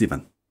level of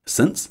 7.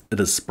 Since it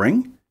is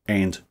spring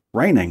and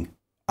raining,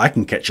 I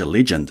can catch a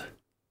legend.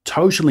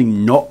 Totally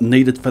not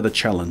needed for the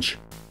challenge.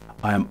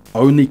 I am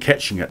only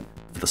catching it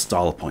for the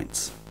style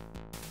points.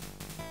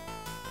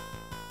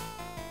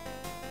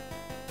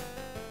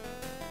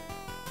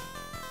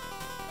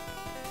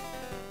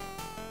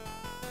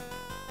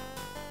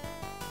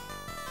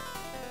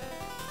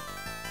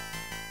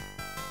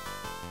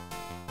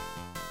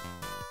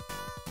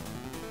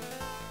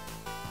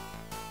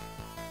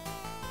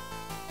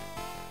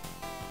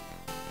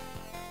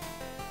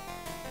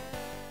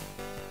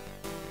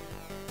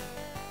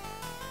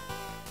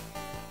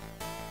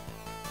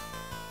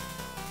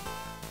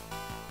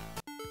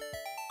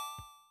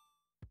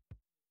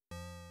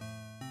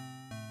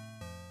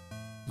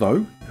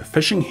 Though,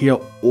 fishing here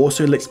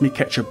also lets me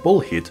catch a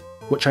bullhead,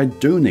 which I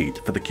do need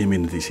for the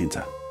community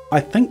centre. I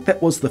think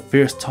that was the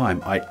first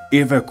time I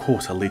ever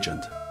caught a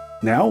legend.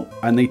 Now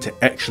I need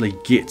to actually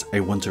get a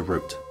winter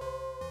root.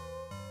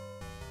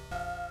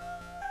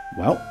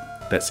 Well,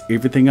 that's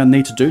everything I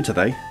need to do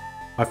today.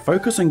 I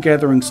focus on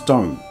gathering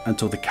stone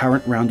until the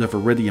current round of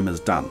iridium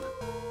is done.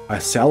 I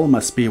sell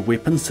my spare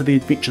weapons to the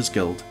Adventures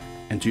Guild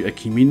and do a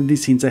community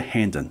centre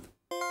hand-in.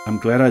 I'm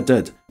glad I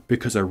did,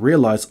 because I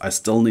realise I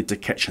still need to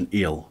catch an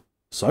eel,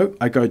 so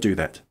I go do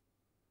that.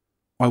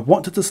 I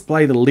want to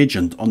display the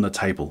legend on the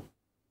table.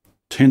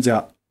 Turns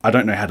out I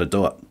don't know how to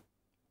do it.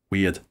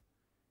 Weird.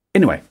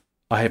 Anyway,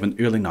 I have an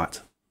early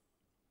night.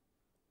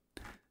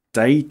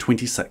 Day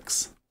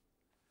 26.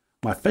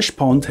 My fish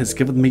pond has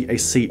given me a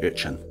sea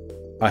urchin.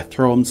 I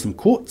throw in some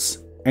quartz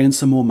and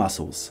some more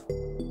mussels.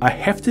 I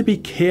have to be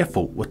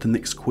careful with the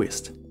next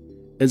quest,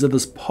 as it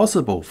is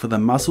possible for the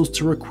mussels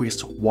to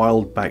request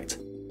wild bait,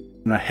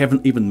 and I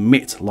haven't even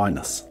met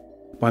Linus.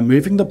 By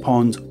moving the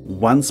pond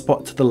one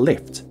spot to the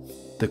left,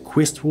 the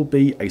quest will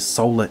be a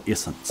solar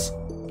essence.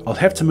 I'll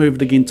have to move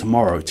it again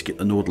tomorrow to get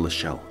the nautilus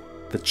shell.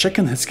 The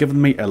chicken has given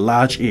me a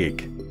large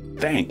egg.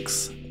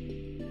 Thanks!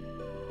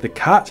 The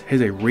cart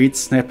has a red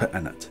snapper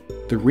in it.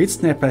 The red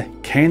snapper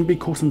can be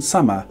caught in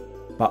summer,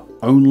 but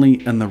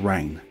only in the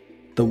rain.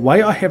 The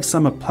way I have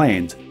summer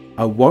planned,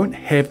 I won't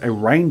have a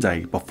rain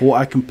day before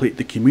I complete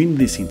the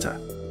community centre,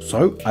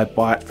 so I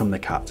buy it from the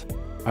cart.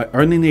 I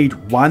only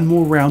need one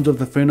more round of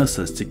the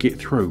furnaces to get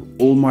through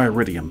all my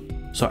iridium,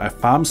 so I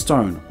farm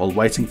stone while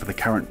waiting for the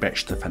current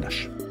batch to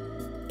finish.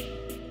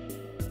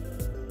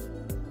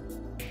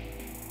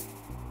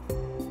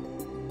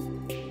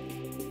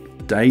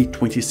 Day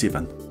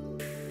 27.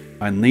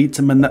 I need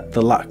to manip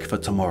the luck for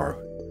tomorrow.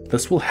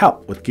 This will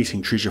help with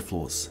getting treasure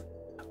floors.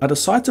 I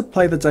decide to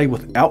play the day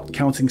without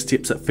counting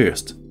steps at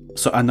first,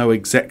 so I know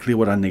exactly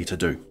what I need to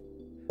do.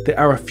 There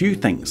are a few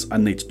things I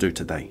need to do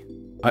today.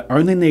 I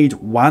only need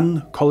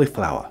one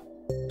cauliflower,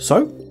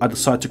 so I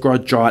decide to grow a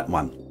giant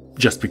one,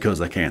 just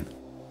because I can.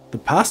 The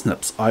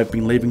parsnips I've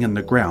been leaving in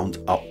the ground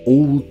are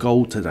all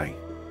gold today,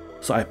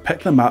 so I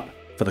pick them up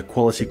for the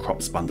quality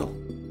crops bundle.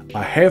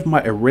 I have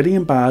my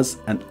iridium bars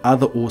and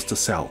other ores to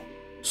sell,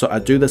 so I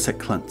do this at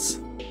Clint's.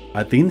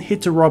 I then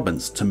head to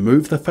Robin's to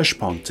move the fish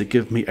pond to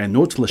give me a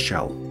nautilus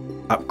shell,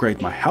 upgrade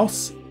my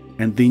house,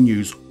 and then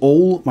use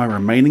all my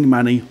remaining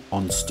money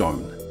on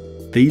stone.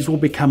 These will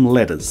become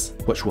ladders,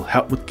 which will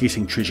help with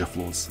getting treasure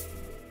floors.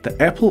 The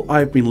apple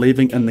I've been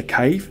leaving in the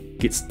cave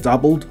gets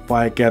doubled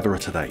by a gatherer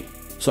today,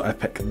 so I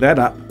pick that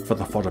up for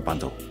the fodder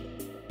bundle.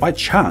 By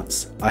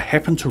chance, I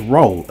happen to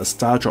roll a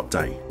star drop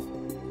day.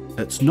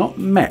 It's not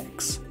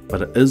max,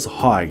 but it is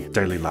high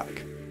daily luck.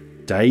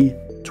 Day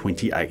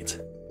 28.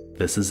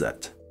 This is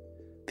it.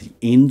 The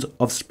end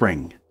of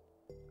spring.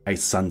 A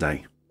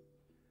Sunday.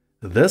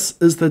 This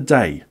is the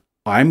day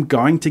I'm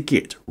going to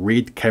get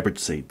red cabbage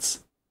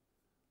seeds.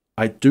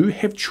 I do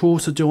have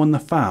chores to do on the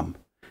farm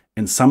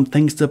and some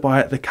things to buy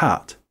at the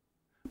cart,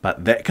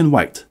 but that can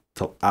wait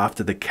till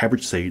after the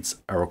cabbage seeds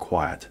are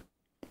acquired.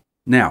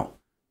 Now,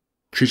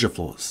 treasure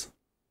floors.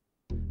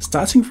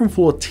 Starting from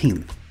floor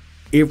 10,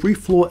 every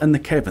floor in the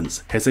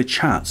caverns has a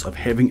chance of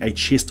having a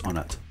chest on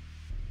it.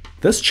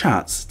 This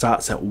chance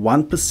starts at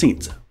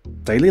 1%.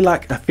 Daily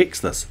luck affects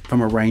this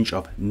from a range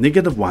of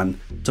 -1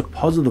 to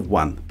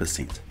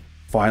 +1%.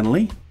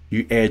 Finally,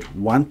 you add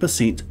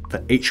 1%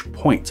 for each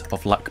point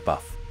of luck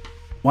buff.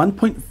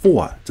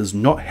 1.4 does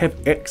not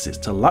have access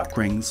to luck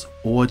rings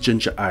or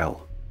ginger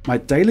ale. My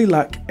daily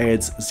luck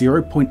adds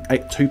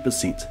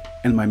 0.82%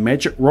 and my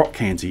magic rock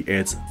candy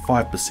adds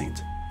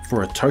 5%,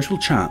 for a total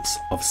chance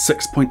of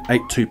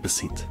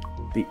 6.82%.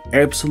 The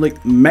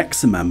absolute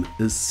maximum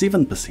is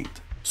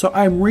 7%, so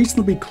I am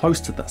reasonably close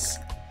to this.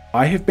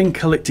 I have been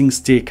collecting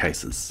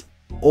staircases.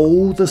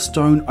 All the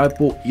stone I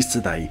bought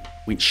yesterday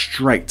went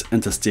straight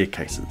into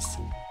staircases,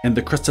 and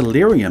the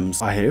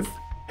crystallariums I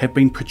have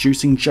been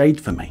producing jade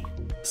for me.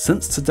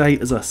 Since today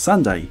is a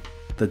Sunday,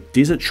 the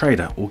desert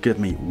trader will give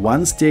me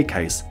one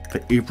staircase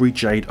for every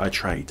jade I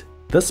trade.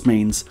 This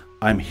means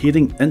I'm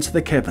heading into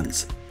the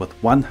caverns with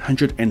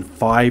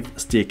 105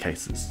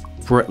 staircases,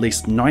 for at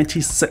least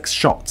 96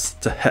 shots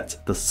to hit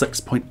the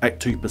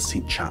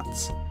 6.82%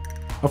 chance.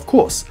 Of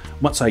course,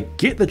 once I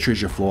get the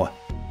treasure floor,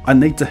 I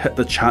need to hit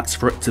the chance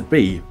for it to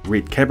be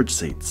red cabbage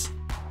seeds.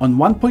 On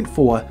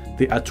 1.4,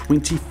 there are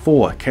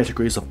 24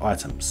 categories of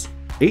items,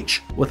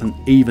 each with an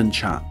even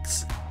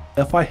chance.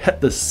 If I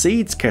hit the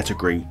seeds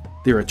category,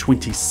 there are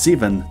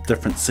 27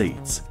 different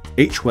seeds,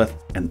 each with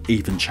an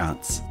even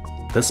chance.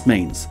 This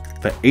means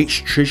for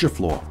each treasure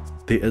floor,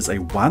 there is a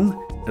 1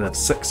 out of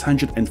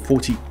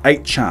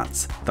 648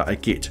 chance that I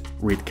get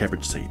red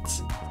cabbage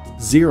seeds.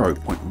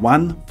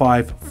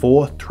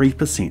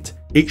 0.1543%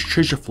 each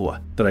treasure floor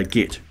that I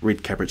get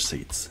red cabbage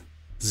seeds.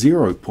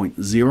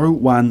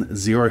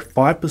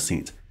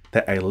 0.0105%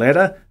 that a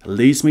ladder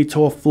leads me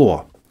to a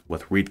floor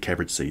with red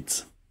cabbage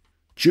seeds.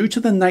 Due to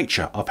the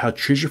nature of how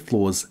treasure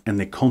floors and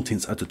their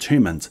contents are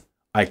determined,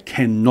 I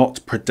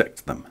cannot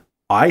predict them.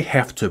 I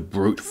have to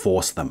brute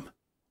force them.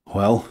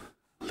 Well,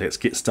 let's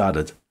get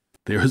started.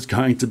 There is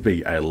going to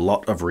be a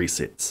lot of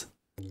resets.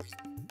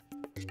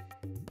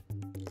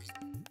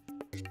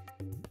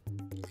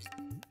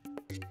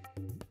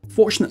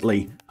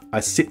 Fortunately,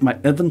 I set my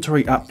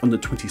inventory up on the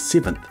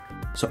 27th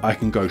so I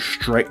can go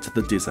straight to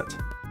the desert.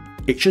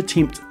 Each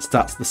attempt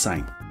starts the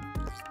same.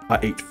 I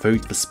eat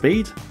food for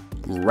speed,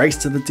 race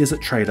to the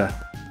desert trader,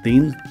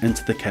 then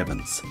into the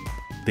caverns.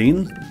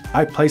 Then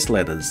I place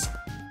ladders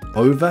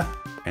over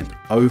and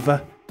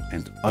over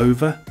and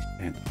over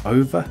and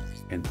over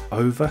and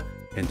over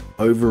and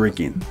over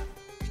again.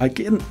 I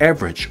get an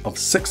average of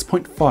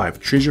 6.5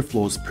 treasure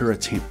floors per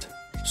attempt,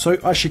 so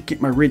I should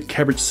get my red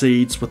cabbage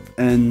seeds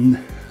within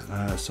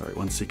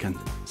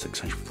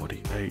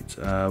 648,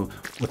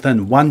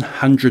 within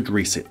 100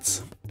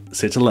 resets.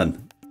 Settle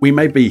in, we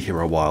may be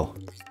here a while.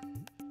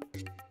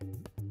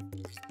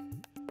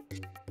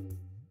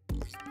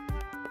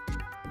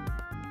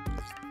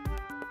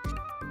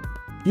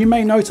 You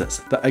may notice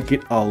that I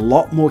get a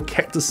lot more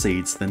cactus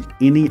seeds than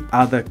any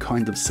other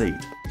kind of seed.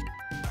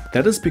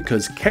 That is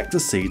because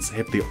cactus seeds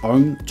have their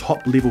own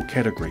top level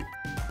category.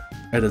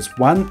 It is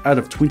 1 out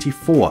of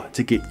 24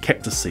 to get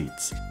cactus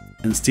seeds,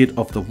 instead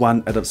of the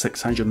 1 out of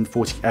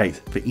 648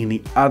 for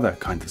any other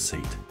kind of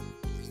seed.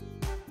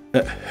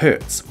 It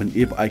hurts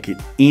whenever I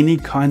get any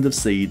kind of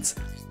seeds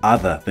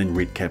other than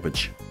red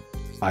cabbage.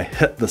 I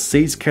hit the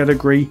seeds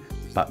category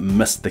but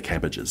missed the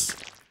cabbages.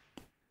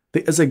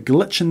 There is a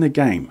glitch in the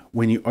game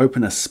when you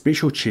open a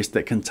special chest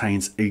that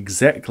contains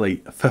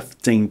exactly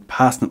 15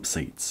 parsnip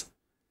seeds.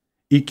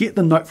 You get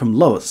the note from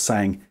Lewis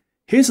saying,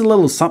 "Here's a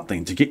little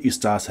something to get you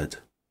started."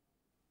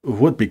 It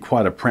would be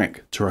quite a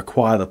prank to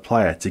require the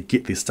player to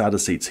get their starter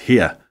seeds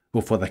here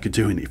before they could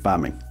do any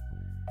farming.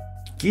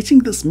 Getting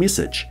this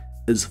message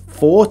is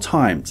 4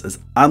 times as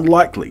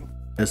unlikely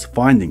as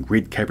finding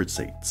red cabbage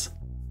seeds.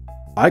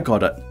 I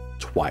got it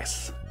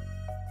twice.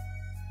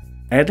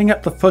 Adding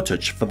up the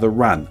footage for the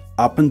run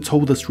up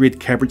until this red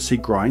cabbage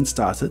seed grind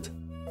started,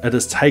 it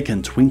has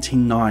taken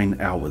 29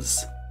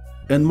 hours.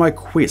 In my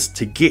quest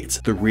to get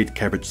the red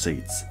cabbage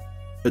seeds,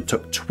 it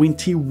took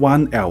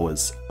 21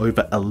 hours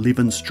over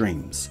 11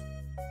 streams.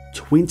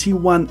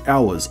 21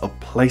 hours of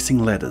placing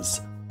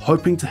ladders,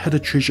 hoping to hit a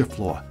treasure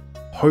floor,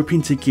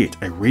 hoping to get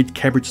a red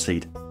cabbage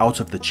seed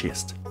out of the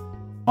chest.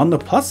 On the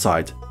plus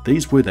side,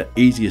 these were the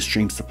easiest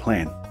streams to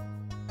plan.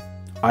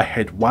 I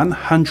had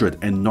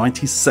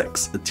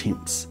 196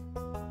 attempts.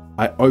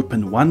 I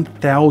opened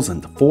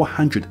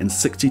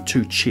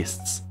 1,462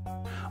 chests.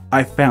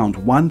 I found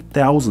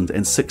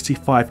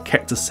 1,065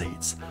 cactus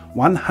seeds,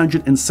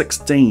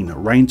 116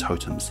 rain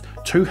totems,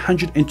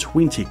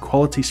 220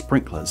 quality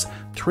sprinklers,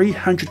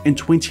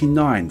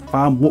 329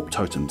 farm warp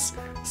totems,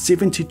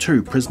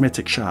 72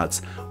 prismatic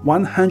shards,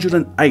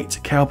 108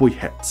 cowboy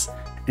hats,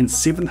 and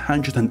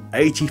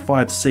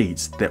 785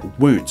 seeds that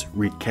weren't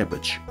red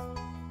cabbage.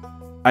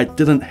 I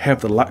didn't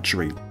have the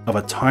luxury of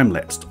a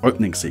time-lapsed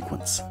opening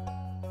sequence.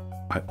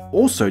 I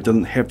also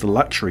didn't have the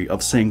luxury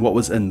of seeing what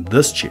was in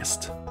this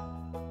chest.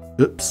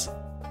 Oops.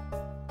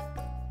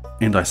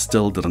 And I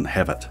still didn't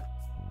have it.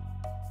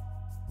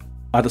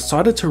 I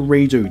decided to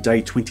redo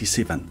day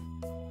 27,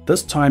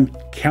 this time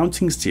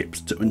counting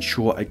steps to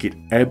ensure I get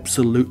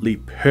absolutely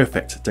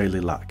perfect daily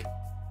luck,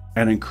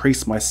 and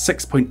increase my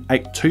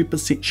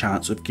 6.82%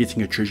 chance of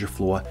getting a treasure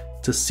floor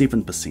to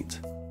 7%.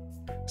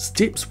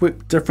 Steps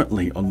work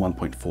differently on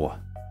 1.4.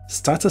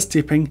 Starter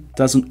stepping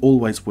doesn't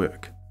always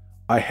work.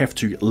 I have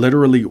to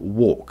literally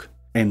walk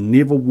and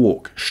never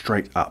walk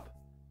straight up.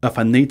 If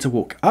I need to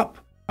walk up,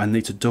 I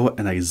need to do it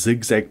in a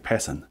zigzag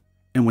pattern,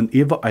 and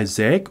whenever I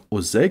zag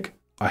or zig,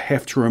 I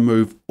have to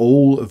remove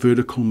all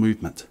vertical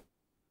movement.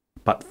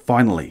 But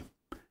finally,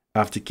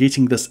 after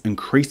getting this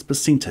increased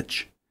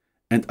percentage,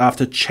 and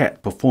after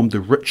chat performed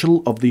the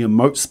ritual of the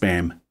emote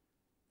spam,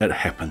 it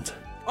happened.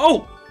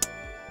 Oh!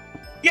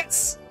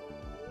 Yes!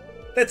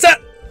 That's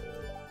it!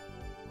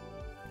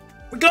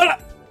 We got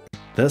it!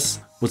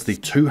 This was the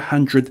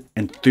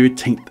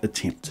 213th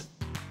attempt.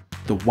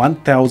 The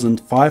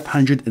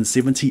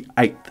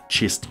 1,578th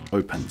chest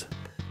opened.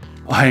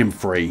 I am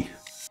free.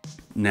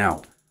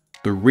 Now,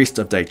 the rest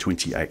of day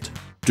 28.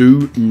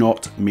 Do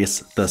not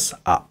mess this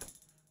up.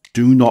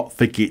 Do not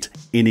forget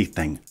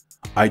anything.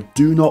 I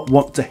do not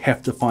want to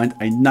have to find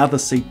another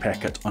seed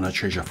packet on a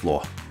treasure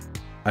floor.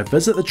 I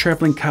visit the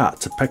travelling cart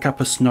to pick up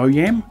a snow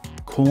yam,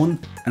 corn,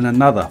 and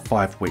another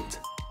 5 wheat.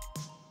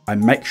 I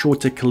make sure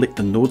to collect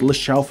the nautilus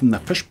shell from the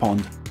fish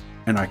pond,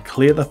 and I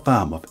clear the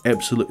farm of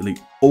absolutely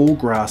all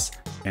grass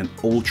and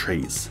all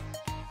trees.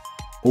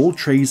 All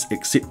trees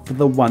except for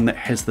the one that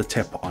has the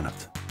tapper on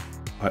it.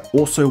 I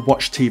also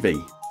watch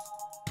TV.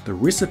 The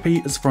recipe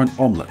is for an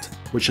omelette,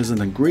 which is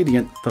an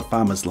ingredient for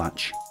farmer's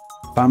lunch.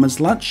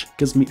 Farmer's lunch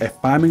gives me a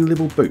farming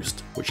level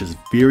boost, which is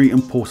very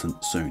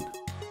important soon.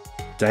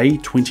 Day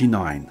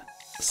 29,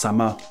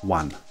 Summer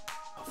 1.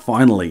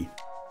 Finally,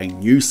 a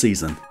new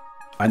season.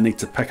 I need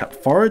to pick up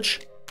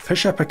forage,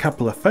 fish up a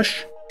couple of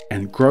fish,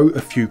 and grow a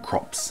few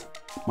crops.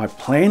 My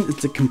plan is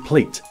to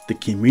complete the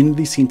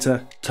community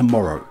centre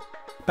tomorrow.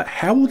 But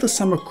how will the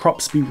summer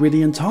crops be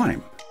ready in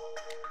time?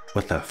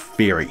 With a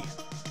fairy.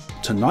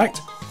 Tonight,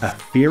 a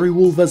fairy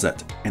will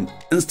visit and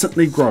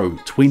instantly grow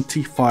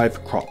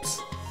 25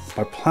 crops.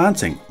 By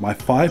planting my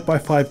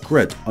 5x5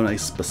 grid on a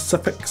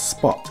specific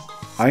spot,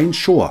 I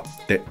ensure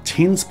that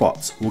 10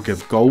 spots will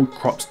give gold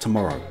crops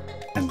tomorrow,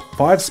 and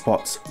 5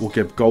 spots will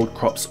give gold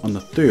crops on the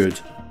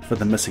 3rd for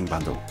the missing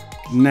bundle.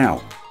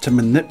 Now, to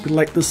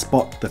manipulate the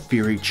spot the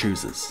fairy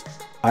chooses.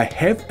 I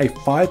have a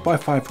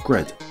 5x5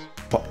 grid,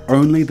 but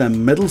only the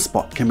middle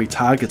spot can be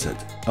targeted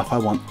if I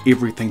want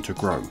everything to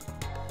grow.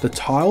 The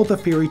tile the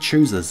fairy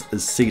chooses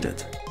is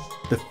seeded.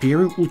 The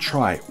fairy will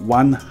try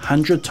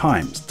 100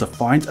 times to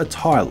find a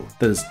tile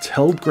that is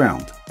tilled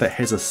ground that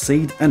has a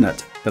seed in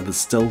it that is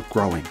still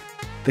growing.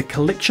 The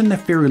collection the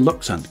fairy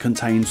looks in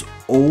contains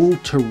all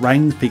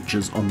terrain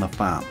features on the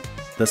farm.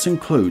 This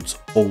includes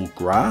all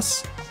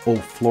grass, all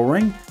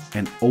flooring,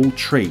 and all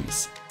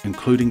trees,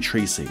 including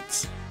tree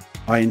seeds.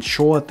 I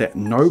ensure that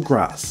no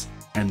grass,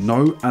 and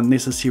no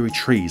unnecessary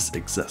trees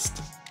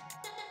exist.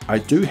 I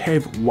do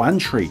have one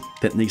tree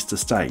that needs to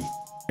stay,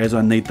 as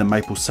I need the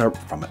maple syrup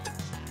from it.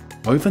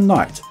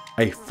 Overnight,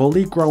 a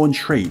fully grown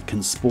tree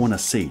can spawn a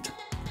seed.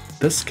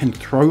 This can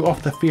throw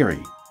off the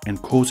fairy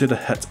and cause her to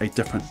hit a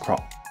different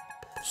crop.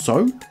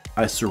 So,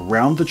 I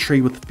surround the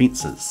tree with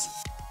fences.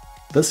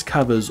 This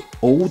covers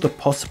all the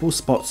possible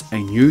spots a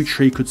new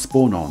tree could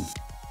spawn on,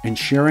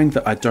 ensuring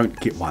that I don't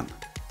get one.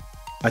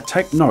 I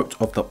take note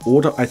of the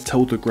order I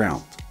till the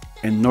ground,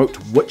 and note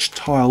which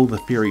tile the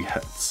fairy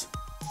hits.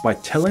 By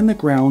tilling the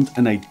ground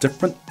in a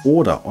different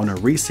order on a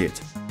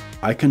reset,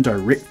 I can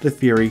direct the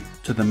fairy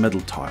to the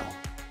middle tile.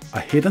 I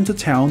head into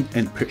town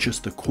and purchase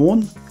the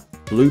corn,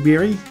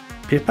 blueberry,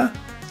 pepper,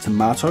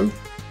 tomato,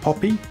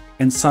 poppy,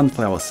 and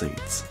sunflower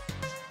seeds.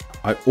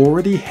 I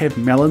already have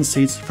melon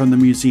seeds from the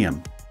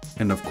museum,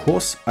 and of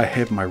course I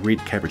have my red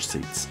cabbage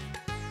seeds.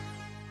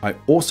 I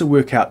also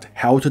work out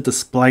how to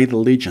display the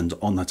legend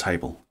on the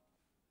table.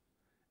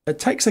 It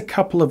takes a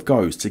couple of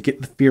goes to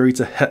get the fairy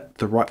to hit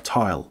the right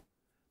tile,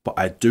 but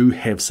I do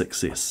have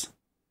success.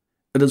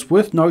 It is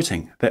worth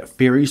noting that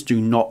fairies do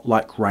not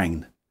like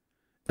rain.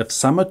 If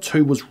Summer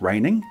 2 was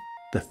raining,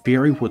 the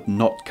fairy would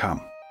not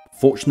come.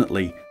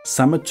 Fortunately,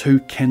 Summer 2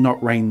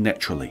 cannot rain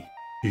naturally.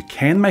 You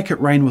can make it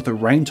rain with a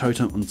rain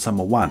totem on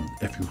Summer 1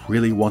 if you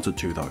really wanted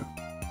to though.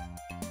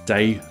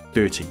 Day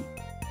 30,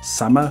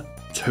 Summer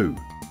 2,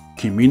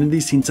 Community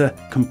Centre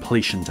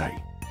Completion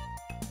Day.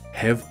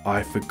 Have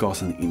I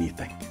forgotten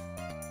anything?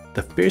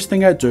 The first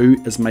thing I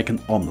do is make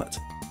an omelette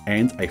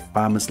and a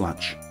farmer's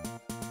lunch.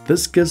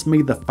 This gives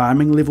me the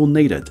farming level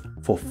needed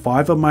for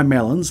 5 of my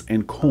melons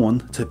and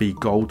corn to be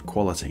gold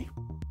quality.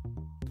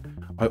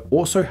 I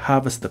also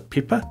harvest the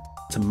pepper,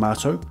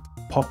 tomato,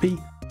 poppy,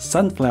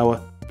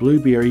 sunflower,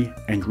 blueberry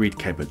and red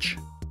cabbage.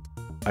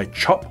 I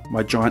chop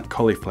my giant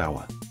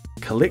cauliflower,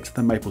 collect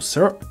the maple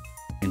syrup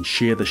and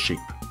shear the sheep.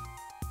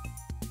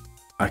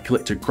 I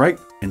collect a grape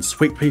and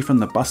sweet pea from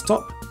the bus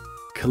stop,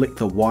 collect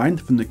the wine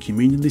from the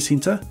community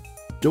centre,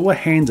 do a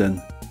hand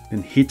in,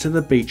 then head to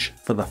the beach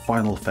for the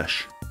final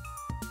fish.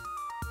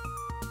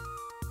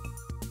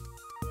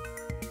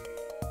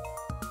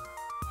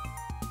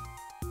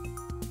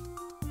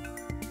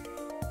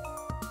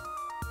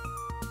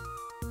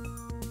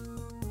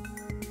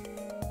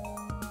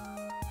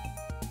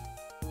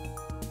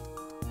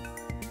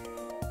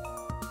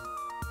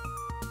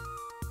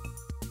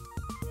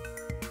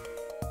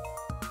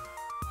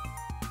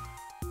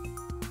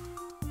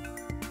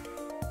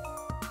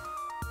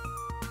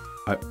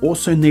 I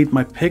also need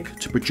my pig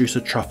to produce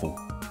a truffle,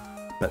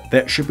 but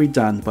that should be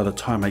done by the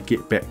time I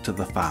get back to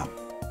the farm.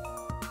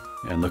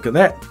 And look at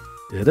that,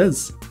 it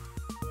is.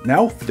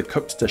 Now for the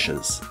cooked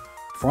dishes.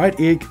 Fried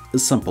egg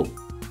is simple.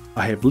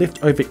 I have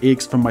leftover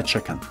eggs from my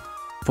chicken.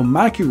 For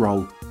maki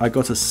roll, I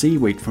got a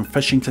seaweed from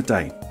fishing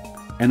today,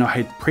 and I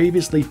had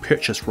previously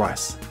purchased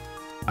rice.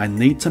 I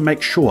need to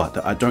make sure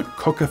that I don't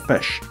cook a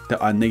fish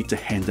that I need to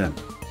hand in.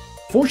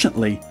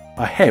 Fortunately,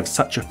 I have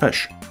such a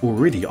fish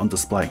already on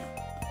display.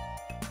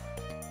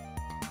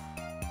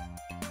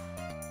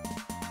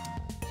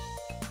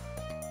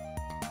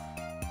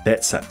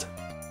 That's it.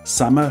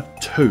 Summer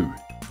 2,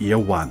 Year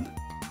 1.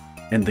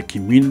 And the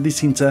community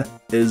centre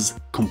is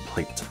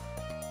complete.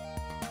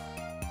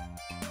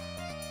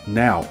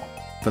 Now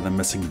for the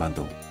missing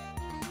bundle.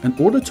 In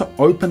order to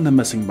open the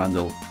missing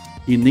bundle,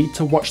 you need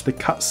to watch the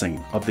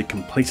cutscene of the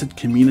completed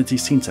community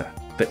centre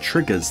that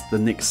triggers the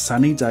next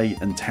sunny day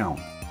in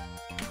town.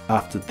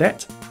 After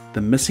that, the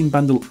missing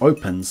bundle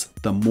opens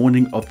the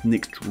morning of the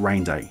next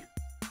rain day.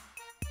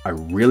 I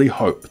really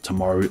hope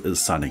tomorrow is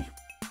sunny.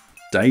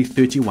 Day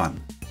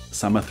 31.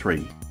 Summer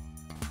 3.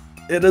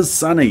 It is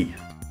sunny!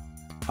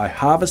 I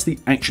harvest the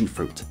ancient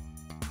fruit.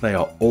 They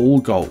are all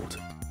gold.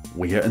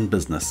 We are in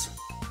business.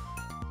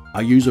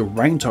 I use a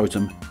rain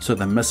totem so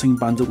the missing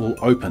bundle will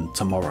open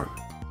tomorrow.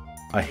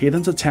 I head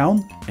into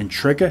town and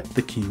trigger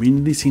the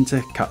community centre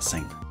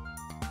cutscene.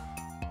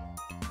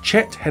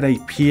 Chat had a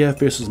Pierre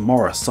vs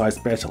Morris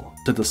sized battle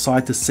to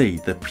decide to see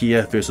the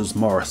Pierre vs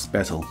Morris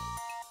battle.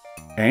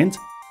 And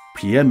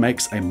Pierre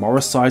makes a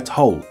Morris sized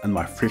hole in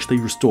my freshly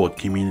restored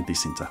community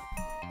centre.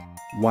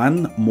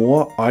 One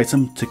more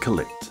item to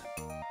collect.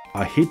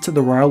 I head to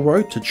the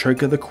railroad to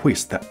trigger the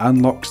quest that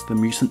unlocks the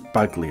mutant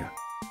bug lair.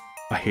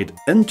 I head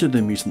into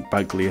the mutant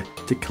bug lair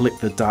to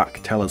collect the dark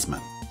talisman.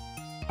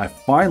 I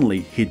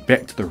finally head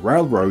back to the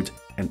railroad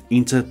and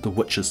enter the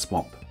witch's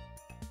swamp.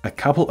 A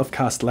couple of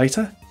casts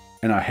later,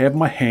 and I have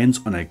my hands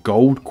on a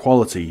gold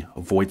quality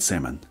void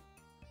salmon.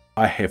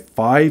 I have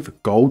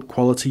 5 gold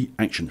quality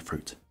ancient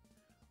fruit.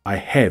 I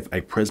have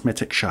a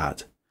prismatic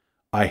shard.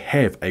 I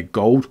have a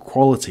gold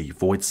quality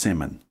void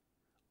salmon.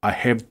 I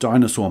have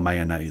dinosaur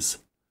mayonnaise.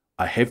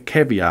 I have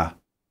caviar.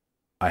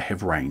 I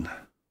have rain.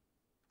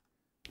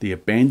 The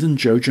abandoned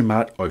Joja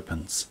Mart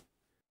opens.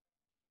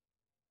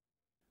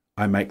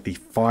 I make the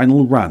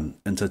final run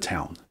into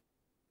town.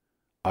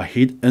 I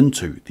head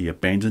into the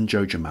abandoned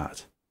Joja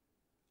Mart.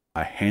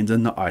 I hand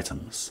in the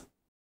items.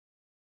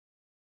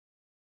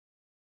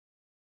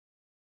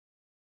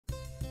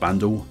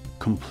 Bundle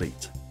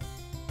complete.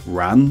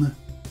 Run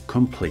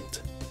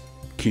complete.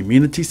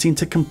 Community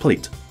Centre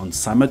complete on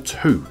Summer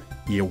 2,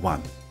 Year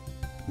 1.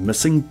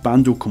 Missing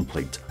bundle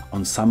complete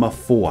on Summer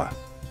 4,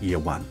 Year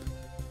 1.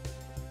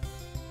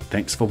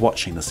 Thanks for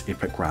watching this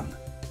epic run.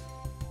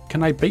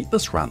 Can I beat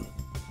this run?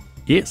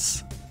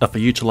 Yes, if I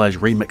utilise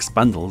remixed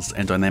bundles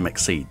and dynamic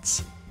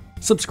seeds.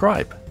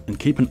 Subscribe and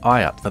keep an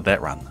eye out for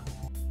that run.